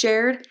that I've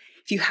shared.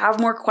 If you have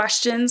more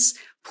questions,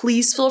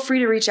 please feel free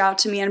to reach out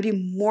to me and I'd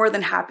be more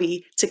than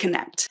happy to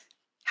connect.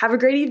 Have a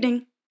great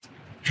evening.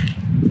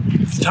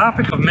 The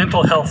topic of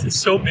mental health is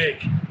so big,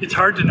 it's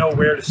hard to know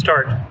where to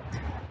start.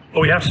 But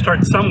we have to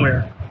start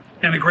somewhere,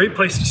 and a great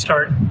place to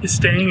start is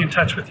staying in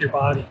touch with your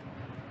body.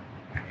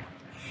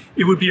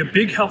 It would be a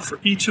big help for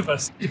each of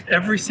us if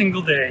every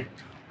single day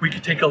we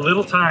could take a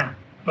little time,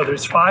 whether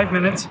it's 5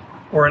 minutes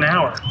or an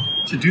hour,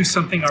 to do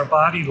something our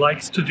body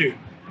likes to do.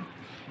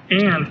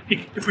 And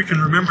if we can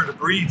remember to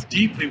breathe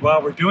deeply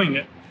while we're doing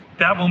it,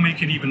 That will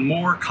make it even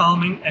more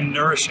calming and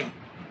nourishing.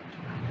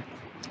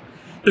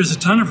 There's a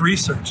ton of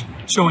research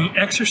showing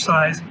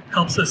exercise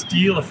helps us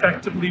deal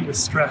effectively with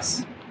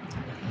stress.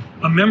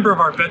 A member of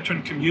our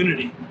veteran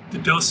community,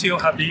 Dahliam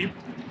Habib,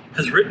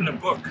 has written a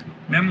book,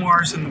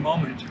 Memoirs in the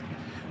Moment,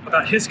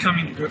 about his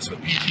coming to grips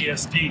with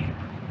PTSD.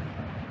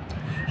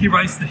 He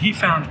writes that he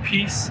found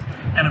peace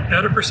and a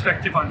better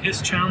perspective on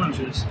his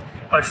challenges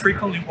by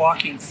frequently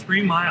walking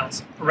 3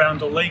 miles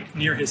around a lake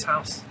near his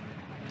house.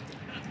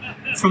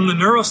 From the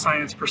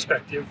neuroscience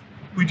perspective,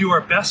 we do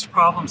our best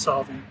problem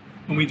solving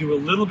when we do a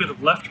little bit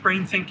of left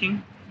brain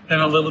thinking, then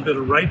a little bit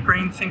of right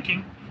brain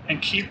thinking,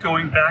 and keep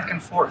going back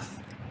and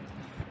forth.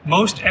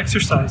 Most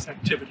exercise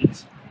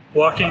activities,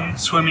 walking,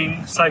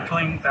 swimming,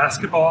 cycling,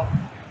 basketball,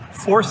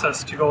 force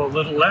us to go a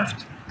little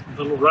left,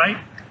 a little right,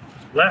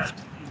 left,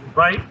 a little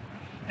right,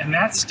 and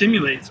that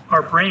stimulates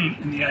our brain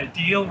in the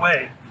ideal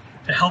way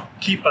to help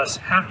keep us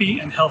happy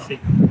and healthy.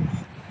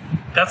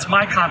 That's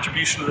my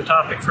contribution to the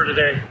topic for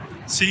today.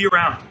 See you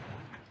around.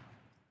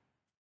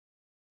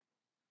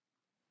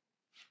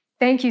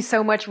 Thank you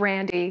so much,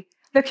 Randy.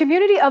 The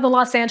community of the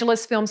Los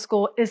Angeles Film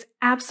School is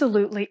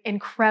absolutely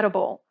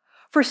incredible.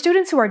 For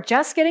students who are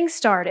just getting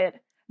started,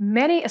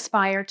 many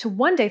aspire to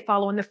one day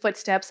follow in the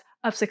footsteps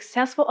of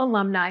successful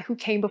alumni who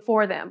came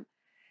before them.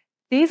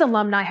 These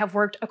alumni have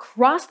worked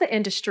across the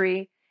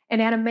industry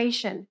in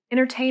animation,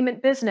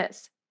 entertainment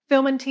business,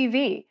 film and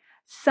TV.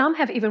 Some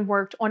have even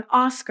worked on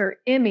Oscar,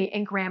 Emmy,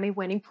 and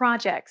Grammy-winning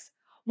projects.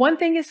 One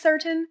thing is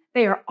certain,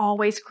 they are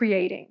always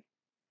creating.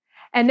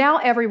 And now,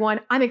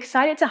 everyone, I'm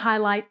excited to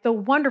highlight the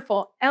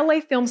wonderful LA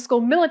Film School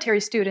military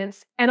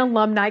students and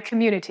alumni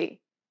community.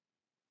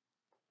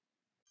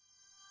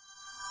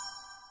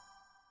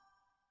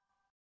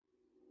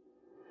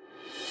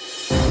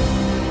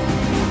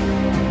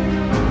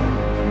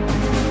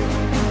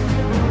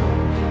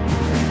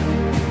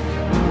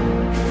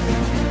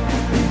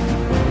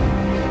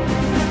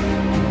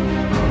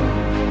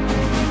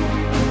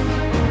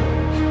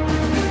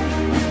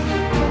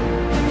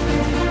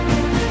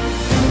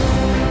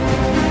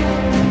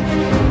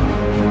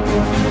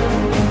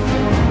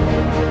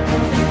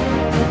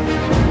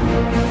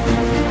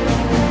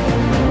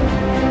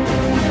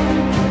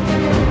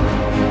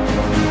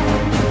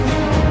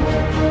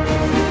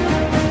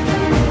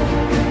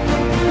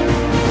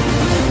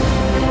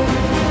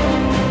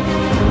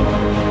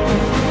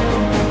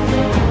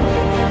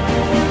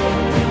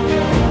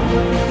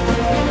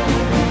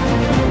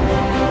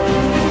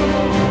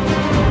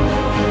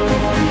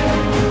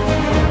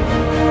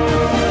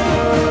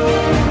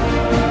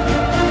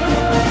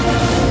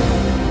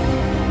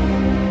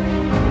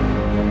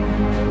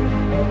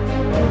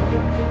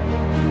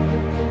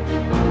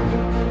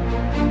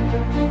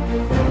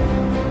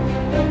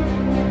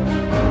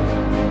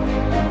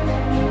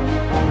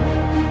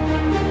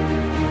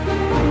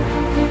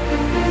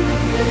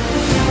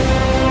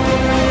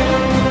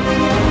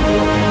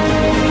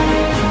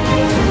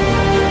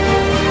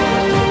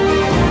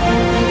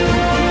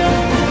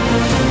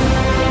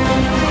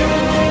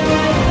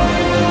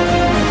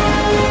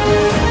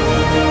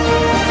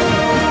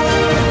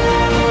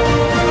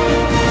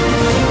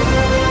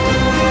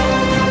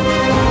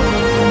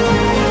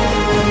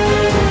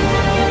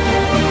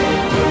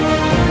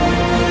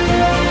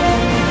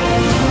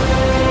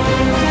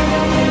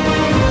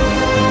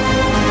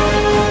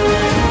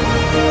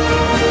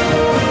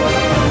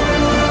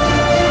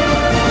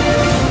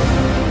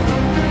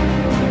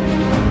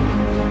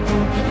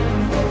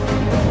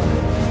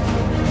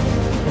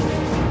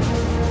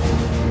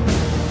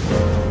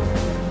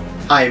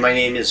 Hi, my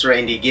name is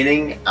Randy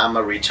Ginning. I'm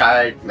a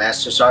retired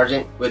Master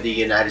Sergeant with the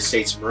United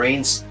States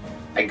Marines.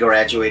 I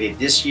graduated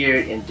this year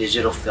in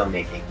digital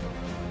filmmaking.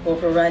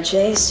 Corporal Rod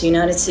Chase,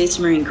 United States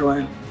Marine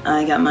Corps.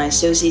 I got my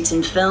associates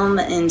in film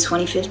in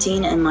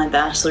 2015 and my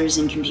bachelor's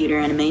in computer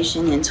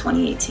animation in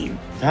 2018.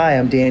 Hi,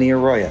 I'm Danny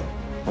Arroyo.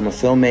 I'm a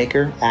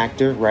filmmaker,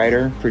 actor,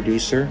 writer,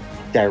 producer,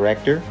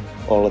 director,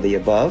 all of the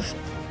above.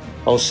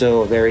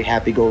 Also a very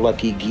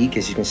happy-go-lucky geek,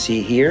 as you can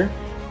see here.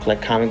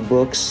 Collect comic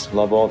books,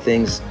 love all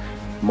things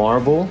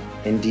Marvel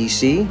and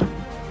DC.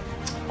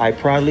 I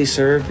proudly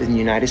served in the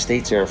United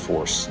States Air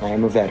Force. I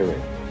am a veteran.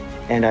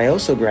 And I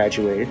also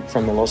graduated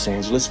from the Los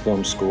Angeles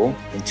Film School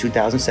in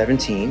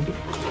 2017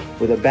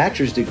 with a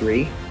bachelor's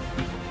degree,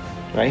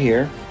 right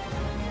here,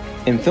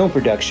 in film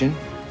production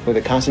with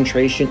a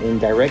concentration in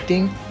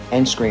directing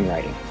and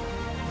screenwriting.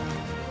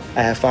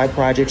 I have 5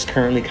 projects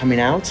currently coming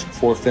out,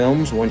 4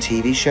 films, 1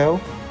 TV show.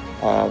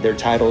 Their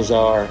titles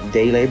are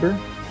Day Labor,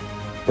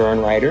 Burn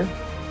Rider,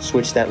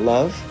 Switch That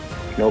Love,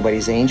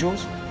 Nobody's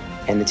Angels,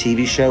 and the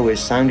TV show is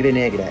Sangre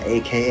Negra,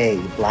 aka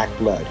Black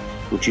Blood,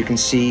 which you can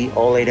see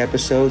all 8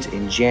 episodes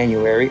in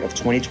January of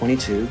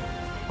 2022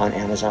 on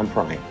Amazon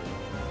Prime.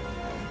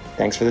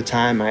 Thanks for the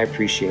time, I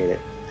appreciate it.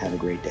 Have a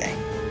great day.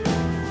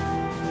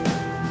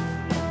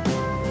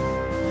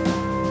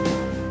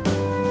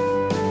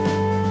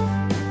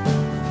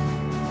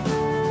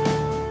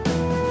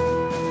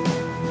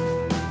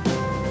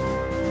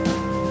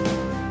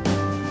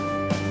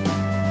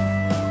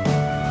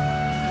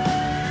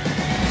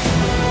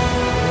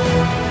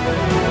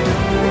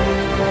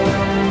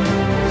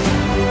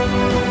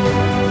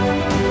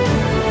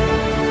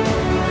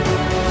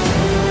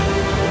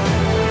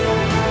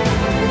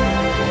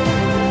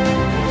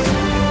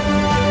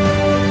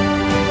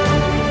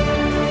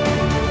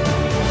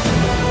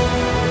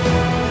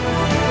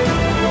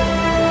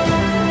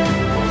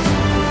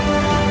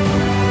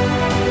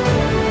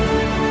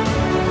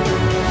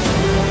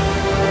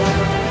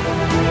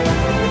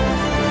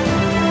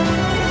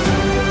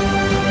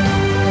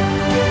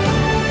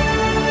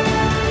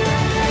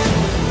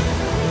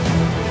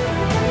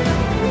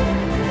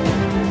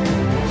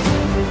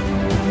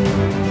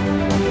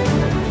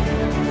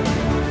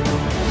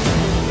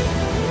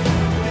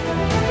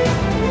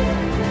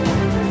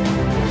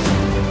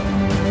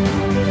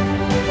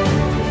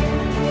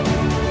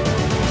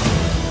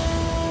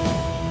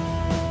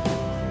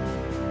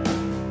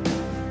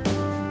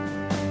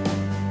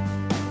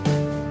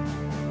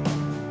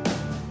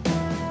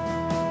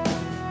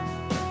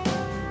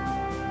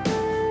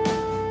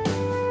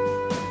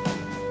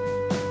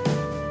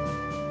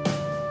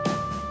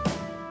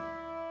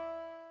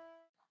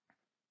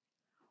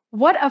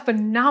 What a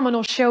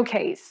phenomenal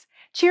showcase.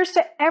 Cheers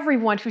to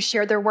everyone who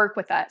shared their work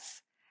with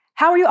us.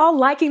 How are you all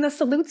liking the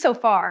salute so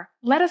far?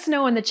 Let us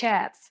know in the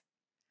chats.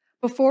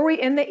 Before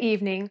we end the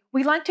evening,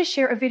 we'd like to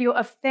share a video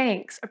of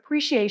thanks,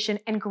 appreciation,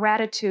 and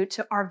gratitude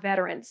to our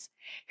veterans.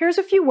 Here's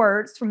a few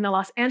words from the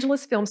Los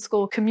Angeles Film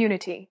School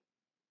community.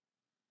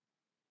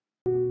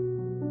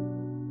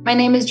 My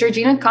name is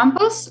Georgina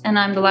Campos, and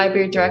I'm the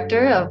Library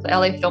Director of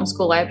LA Film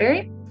School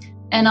Library.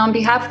 And on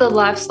behalf of the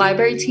Laughs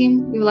Library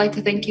team, we would like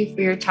to thank you for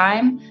your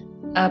time,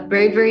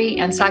 bravery,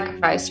 and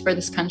sacrifice for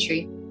this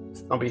country.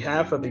 On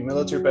behalf of the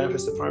Military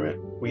Benefits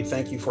Department, we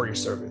thank you for your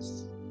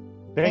service.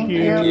 Thank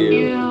you. Thank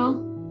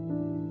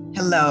you.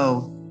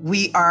 Hello,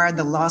 we are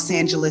the Los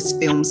Angeles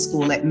Film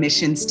School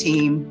admissions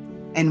team,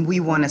 and we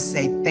want to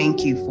say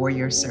thank you for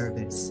your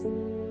service.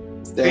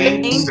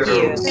 Thank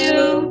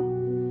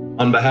you.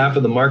 On behalf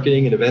of the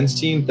marketing and events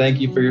team,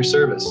 thank you for your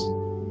service.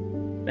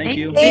 Thank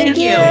you. Thank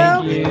you.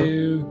 Thank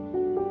you.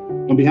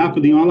 On behalf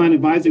of the online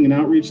advising and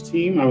outreach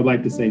team, I would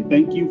like to say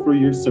thank you for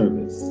your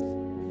service.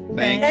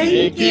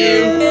 Thank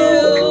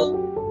you.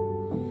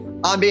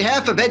 On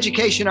behalf of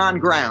Education on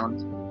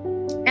Ground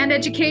and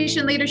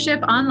Education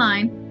Leadership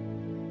Online,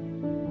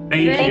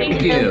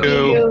 Thank you.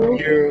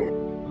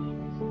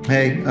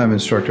 Hey, I'm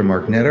Instructor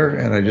Mark Netter,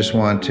 and I just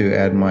want to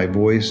add my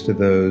voice to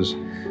those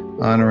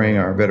honoring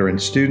our veteran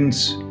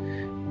students.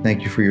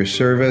 Thank you for your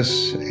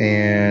service,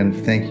 and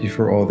thank you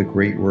for all the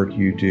great work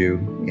you do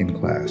in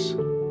class.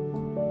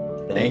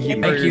 Thank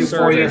you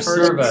for your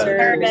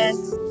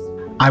service.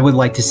 I would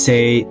like to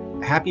say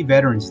Happy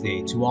Veterans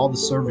Day to all the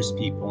service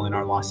people in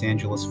our Los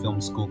Angeles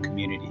Film School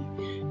community.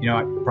 You know,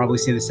 I probably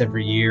say this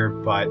every year,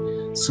 but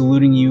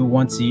saluting you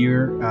once a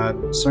year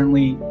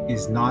certainly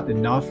is not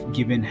enough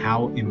given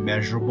how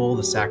immeasurable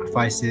the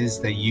sacrifice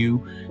is that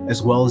you,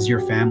 as well as your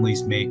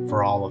families, make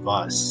for all of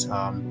us.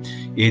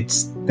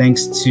 It's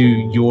thanks to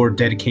your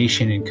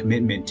dedication and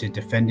commitment to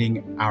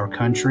defending our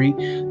country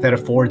that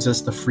affords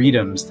us the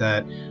freedoms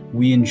that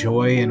we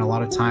enjoy and a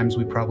lot of times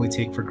we probably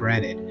take for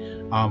granted.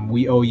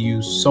 We owe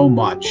you so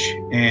much,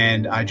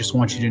 and I just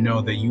want you to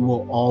know that you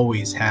will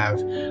always have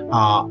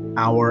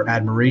our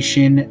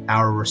admiration,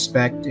 our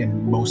respect,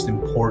 and most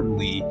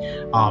importantly,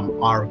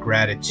 our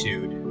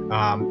gratitude.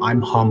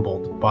 I'm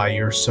humbled by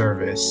your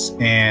service,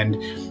 and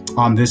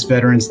on this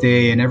Veterans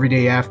Day and every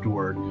day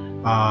afterward,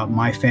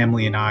 my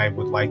family and I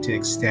would like to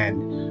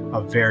extend a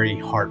very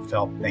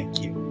heartfelt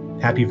thank you.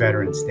 Happy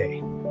Veterans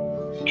Day.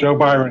 Joe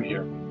Byron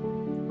here.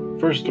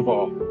 First of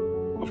all,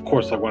 of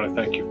course, I want to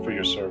thank you for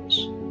your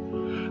service.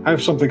 I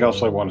have something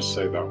else I want to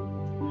say, though,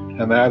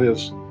 and that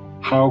is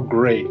how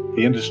great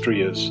the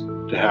industry is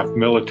to have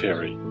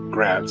military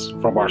grads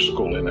from our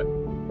school in it.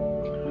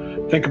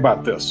 Think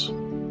about this.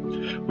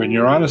 When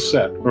you're on a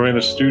set or in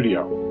a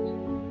studio,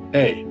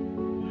 A,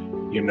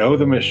 you know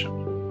the mission,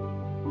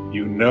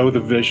 you know the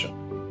vision,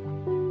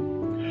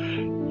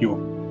 you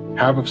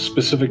have a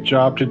specific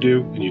job to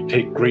do, and you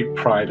take great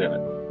pride in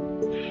it.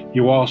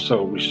 You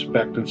also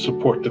respect and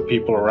support the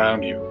people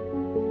around you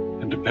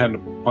and depend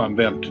upon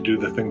them to do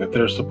the thing that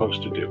they're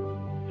supposed to do.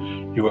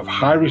 You have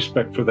high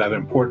respect for that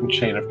important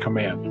chain of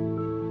command.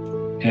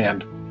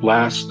 And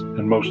last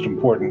and most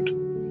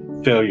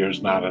important, failure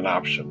is not an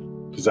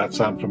option. Does that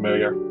sound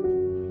familiar?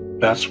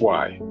 That's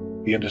why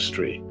the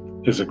industry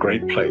is a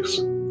great place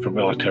for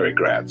military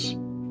grads.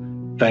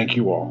 Thank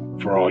you all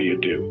for all you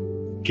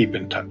do. Keep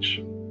in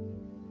touch.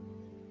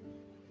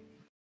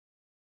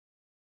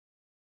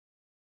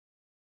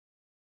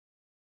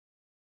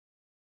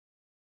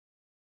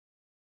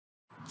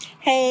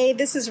 Hey,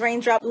 this is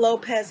Raindrop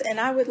Lopez, and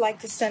I would like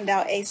to send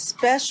out a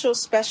special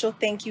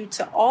thank you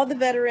to all the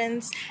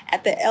veterans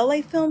at the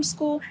LA Film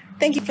School.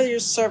 Thank you for your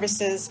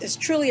services. It's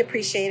truly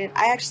appreciated.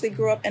 I actually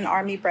grew up an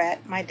Army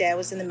brat. My dad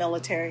was in the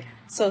military.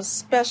 So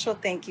special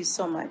thank you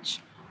so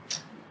much.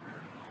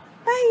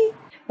 Bye.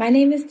 My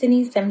name is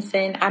Denise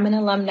Simpson. I'm an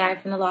alumni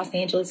from the Los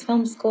Angeles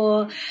Film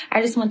School.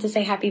 I just want to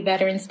say Happy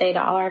Veterans Day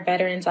to all our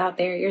veterans out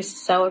there. You're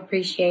so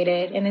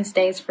appreciated, and this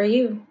day is for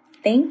you.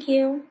 Thank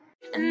you.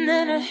 And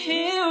then a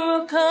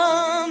hero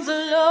comes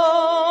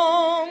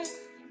along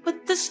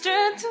with the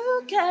strength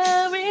to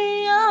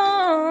carry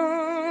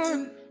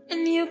on.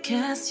 And you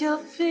cast your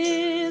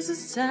fears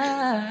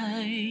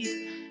aside,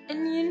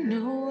 and you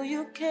know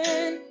you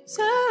can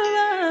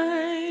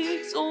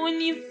survive. So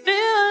when you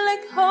feel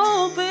like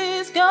hope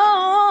is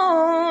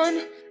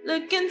gone,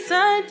 look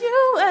inside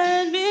you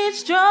and be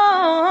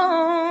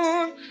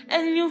strong,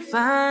 and you'll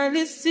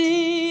finally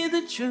see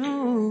the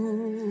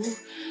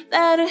truth,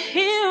 that a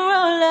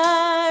hero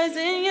lies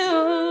in you.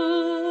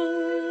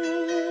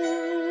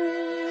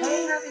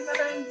 Hey, happy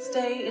Veterans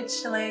Day. It's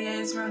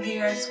Miscellaneous. We're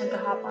here. I just want to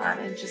hop on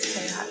and just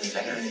say Happy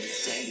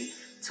Veterans Day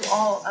to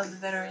all of the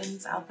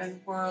veterans out there in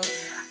the world,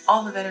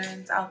 all the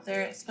veterans out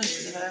there,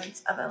 especially the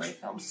veterans of LA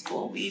Film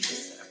School. We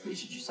just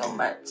appreciate you so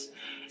much.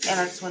 And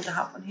I just wanted to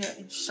hop on here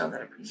and show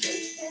that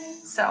appreciation.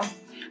 So,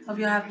 hope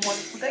you have a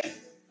wonderful day.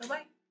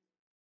 Bye-bye.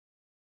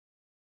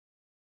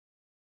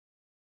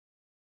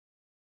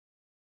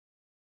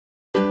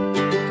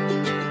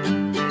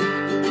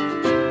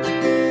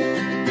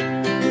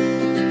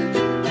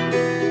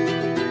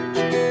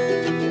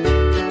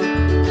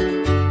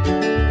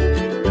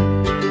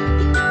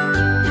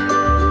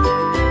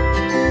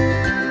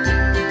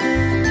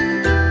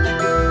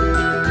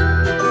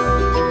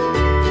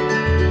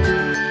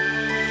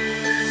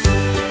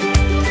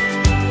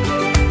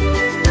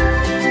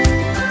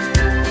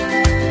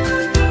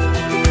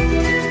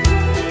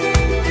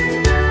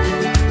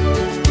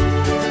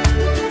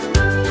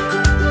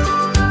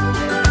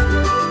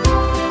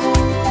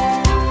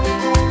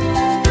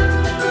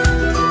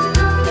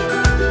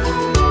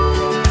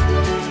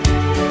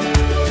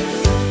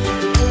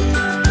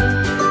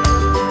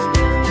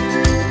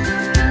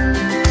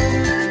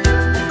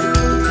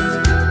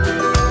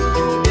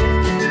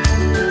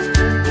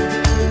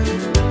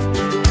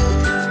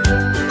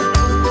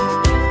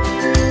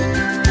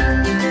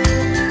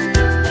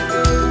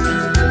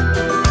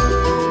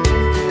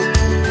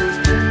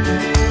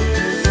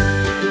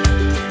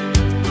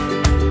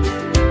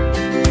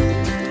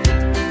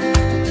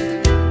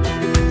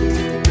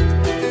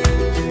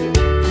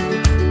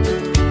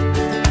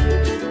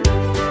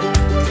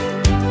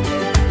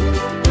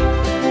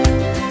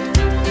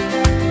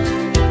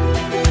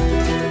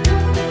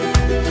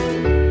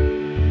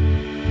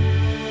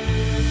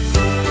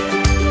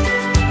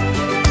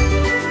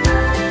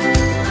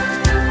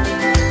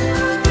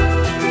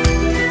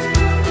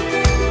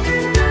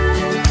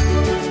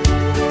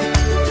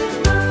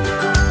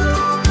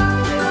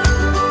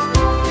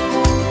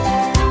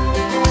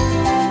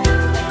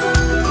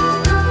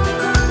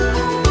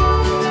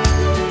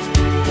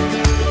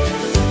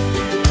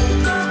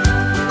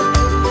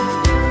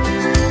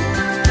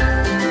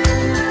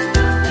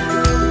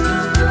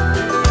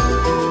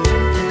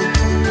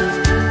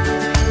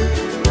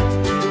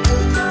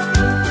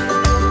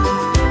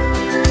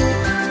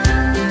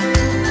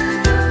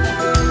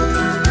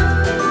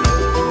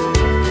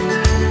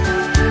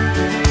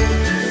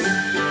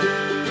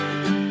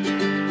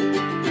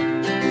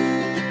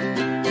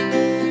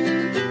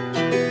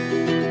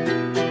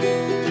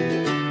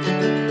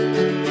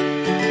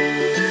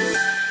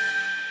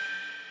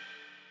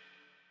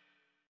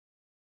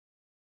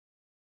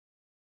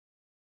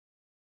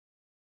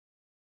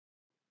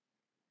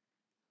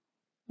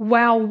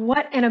 Wow,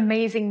 what an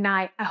amazing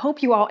night. I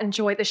hope you all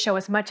enjoyed the show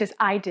as much as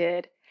I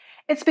did.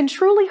 It's been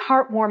truly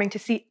heartwarming to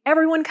see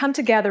everyone come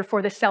together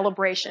for this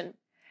celebration.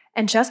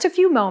 In just a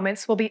few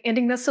moments, we'll be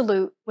ending the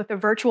salute with a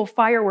virtual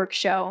fireworks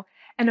show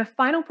and a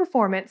final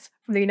performance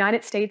from the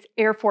United States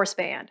Air Force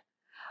Band.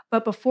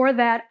 But before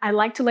that, I'd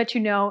like to let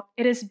you know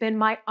it has been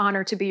my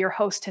honor to be your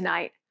host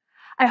tonight.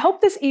 I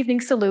hope this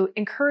evening's salute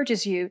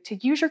encourages you to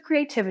use your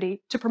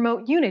creativity to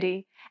promote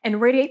unity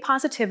and radiate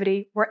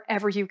positivity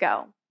wherever you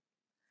go.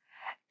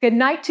 Good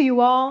night to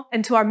you all,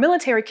 and to our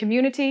military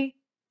community,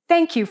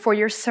 thank you for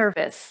your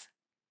service.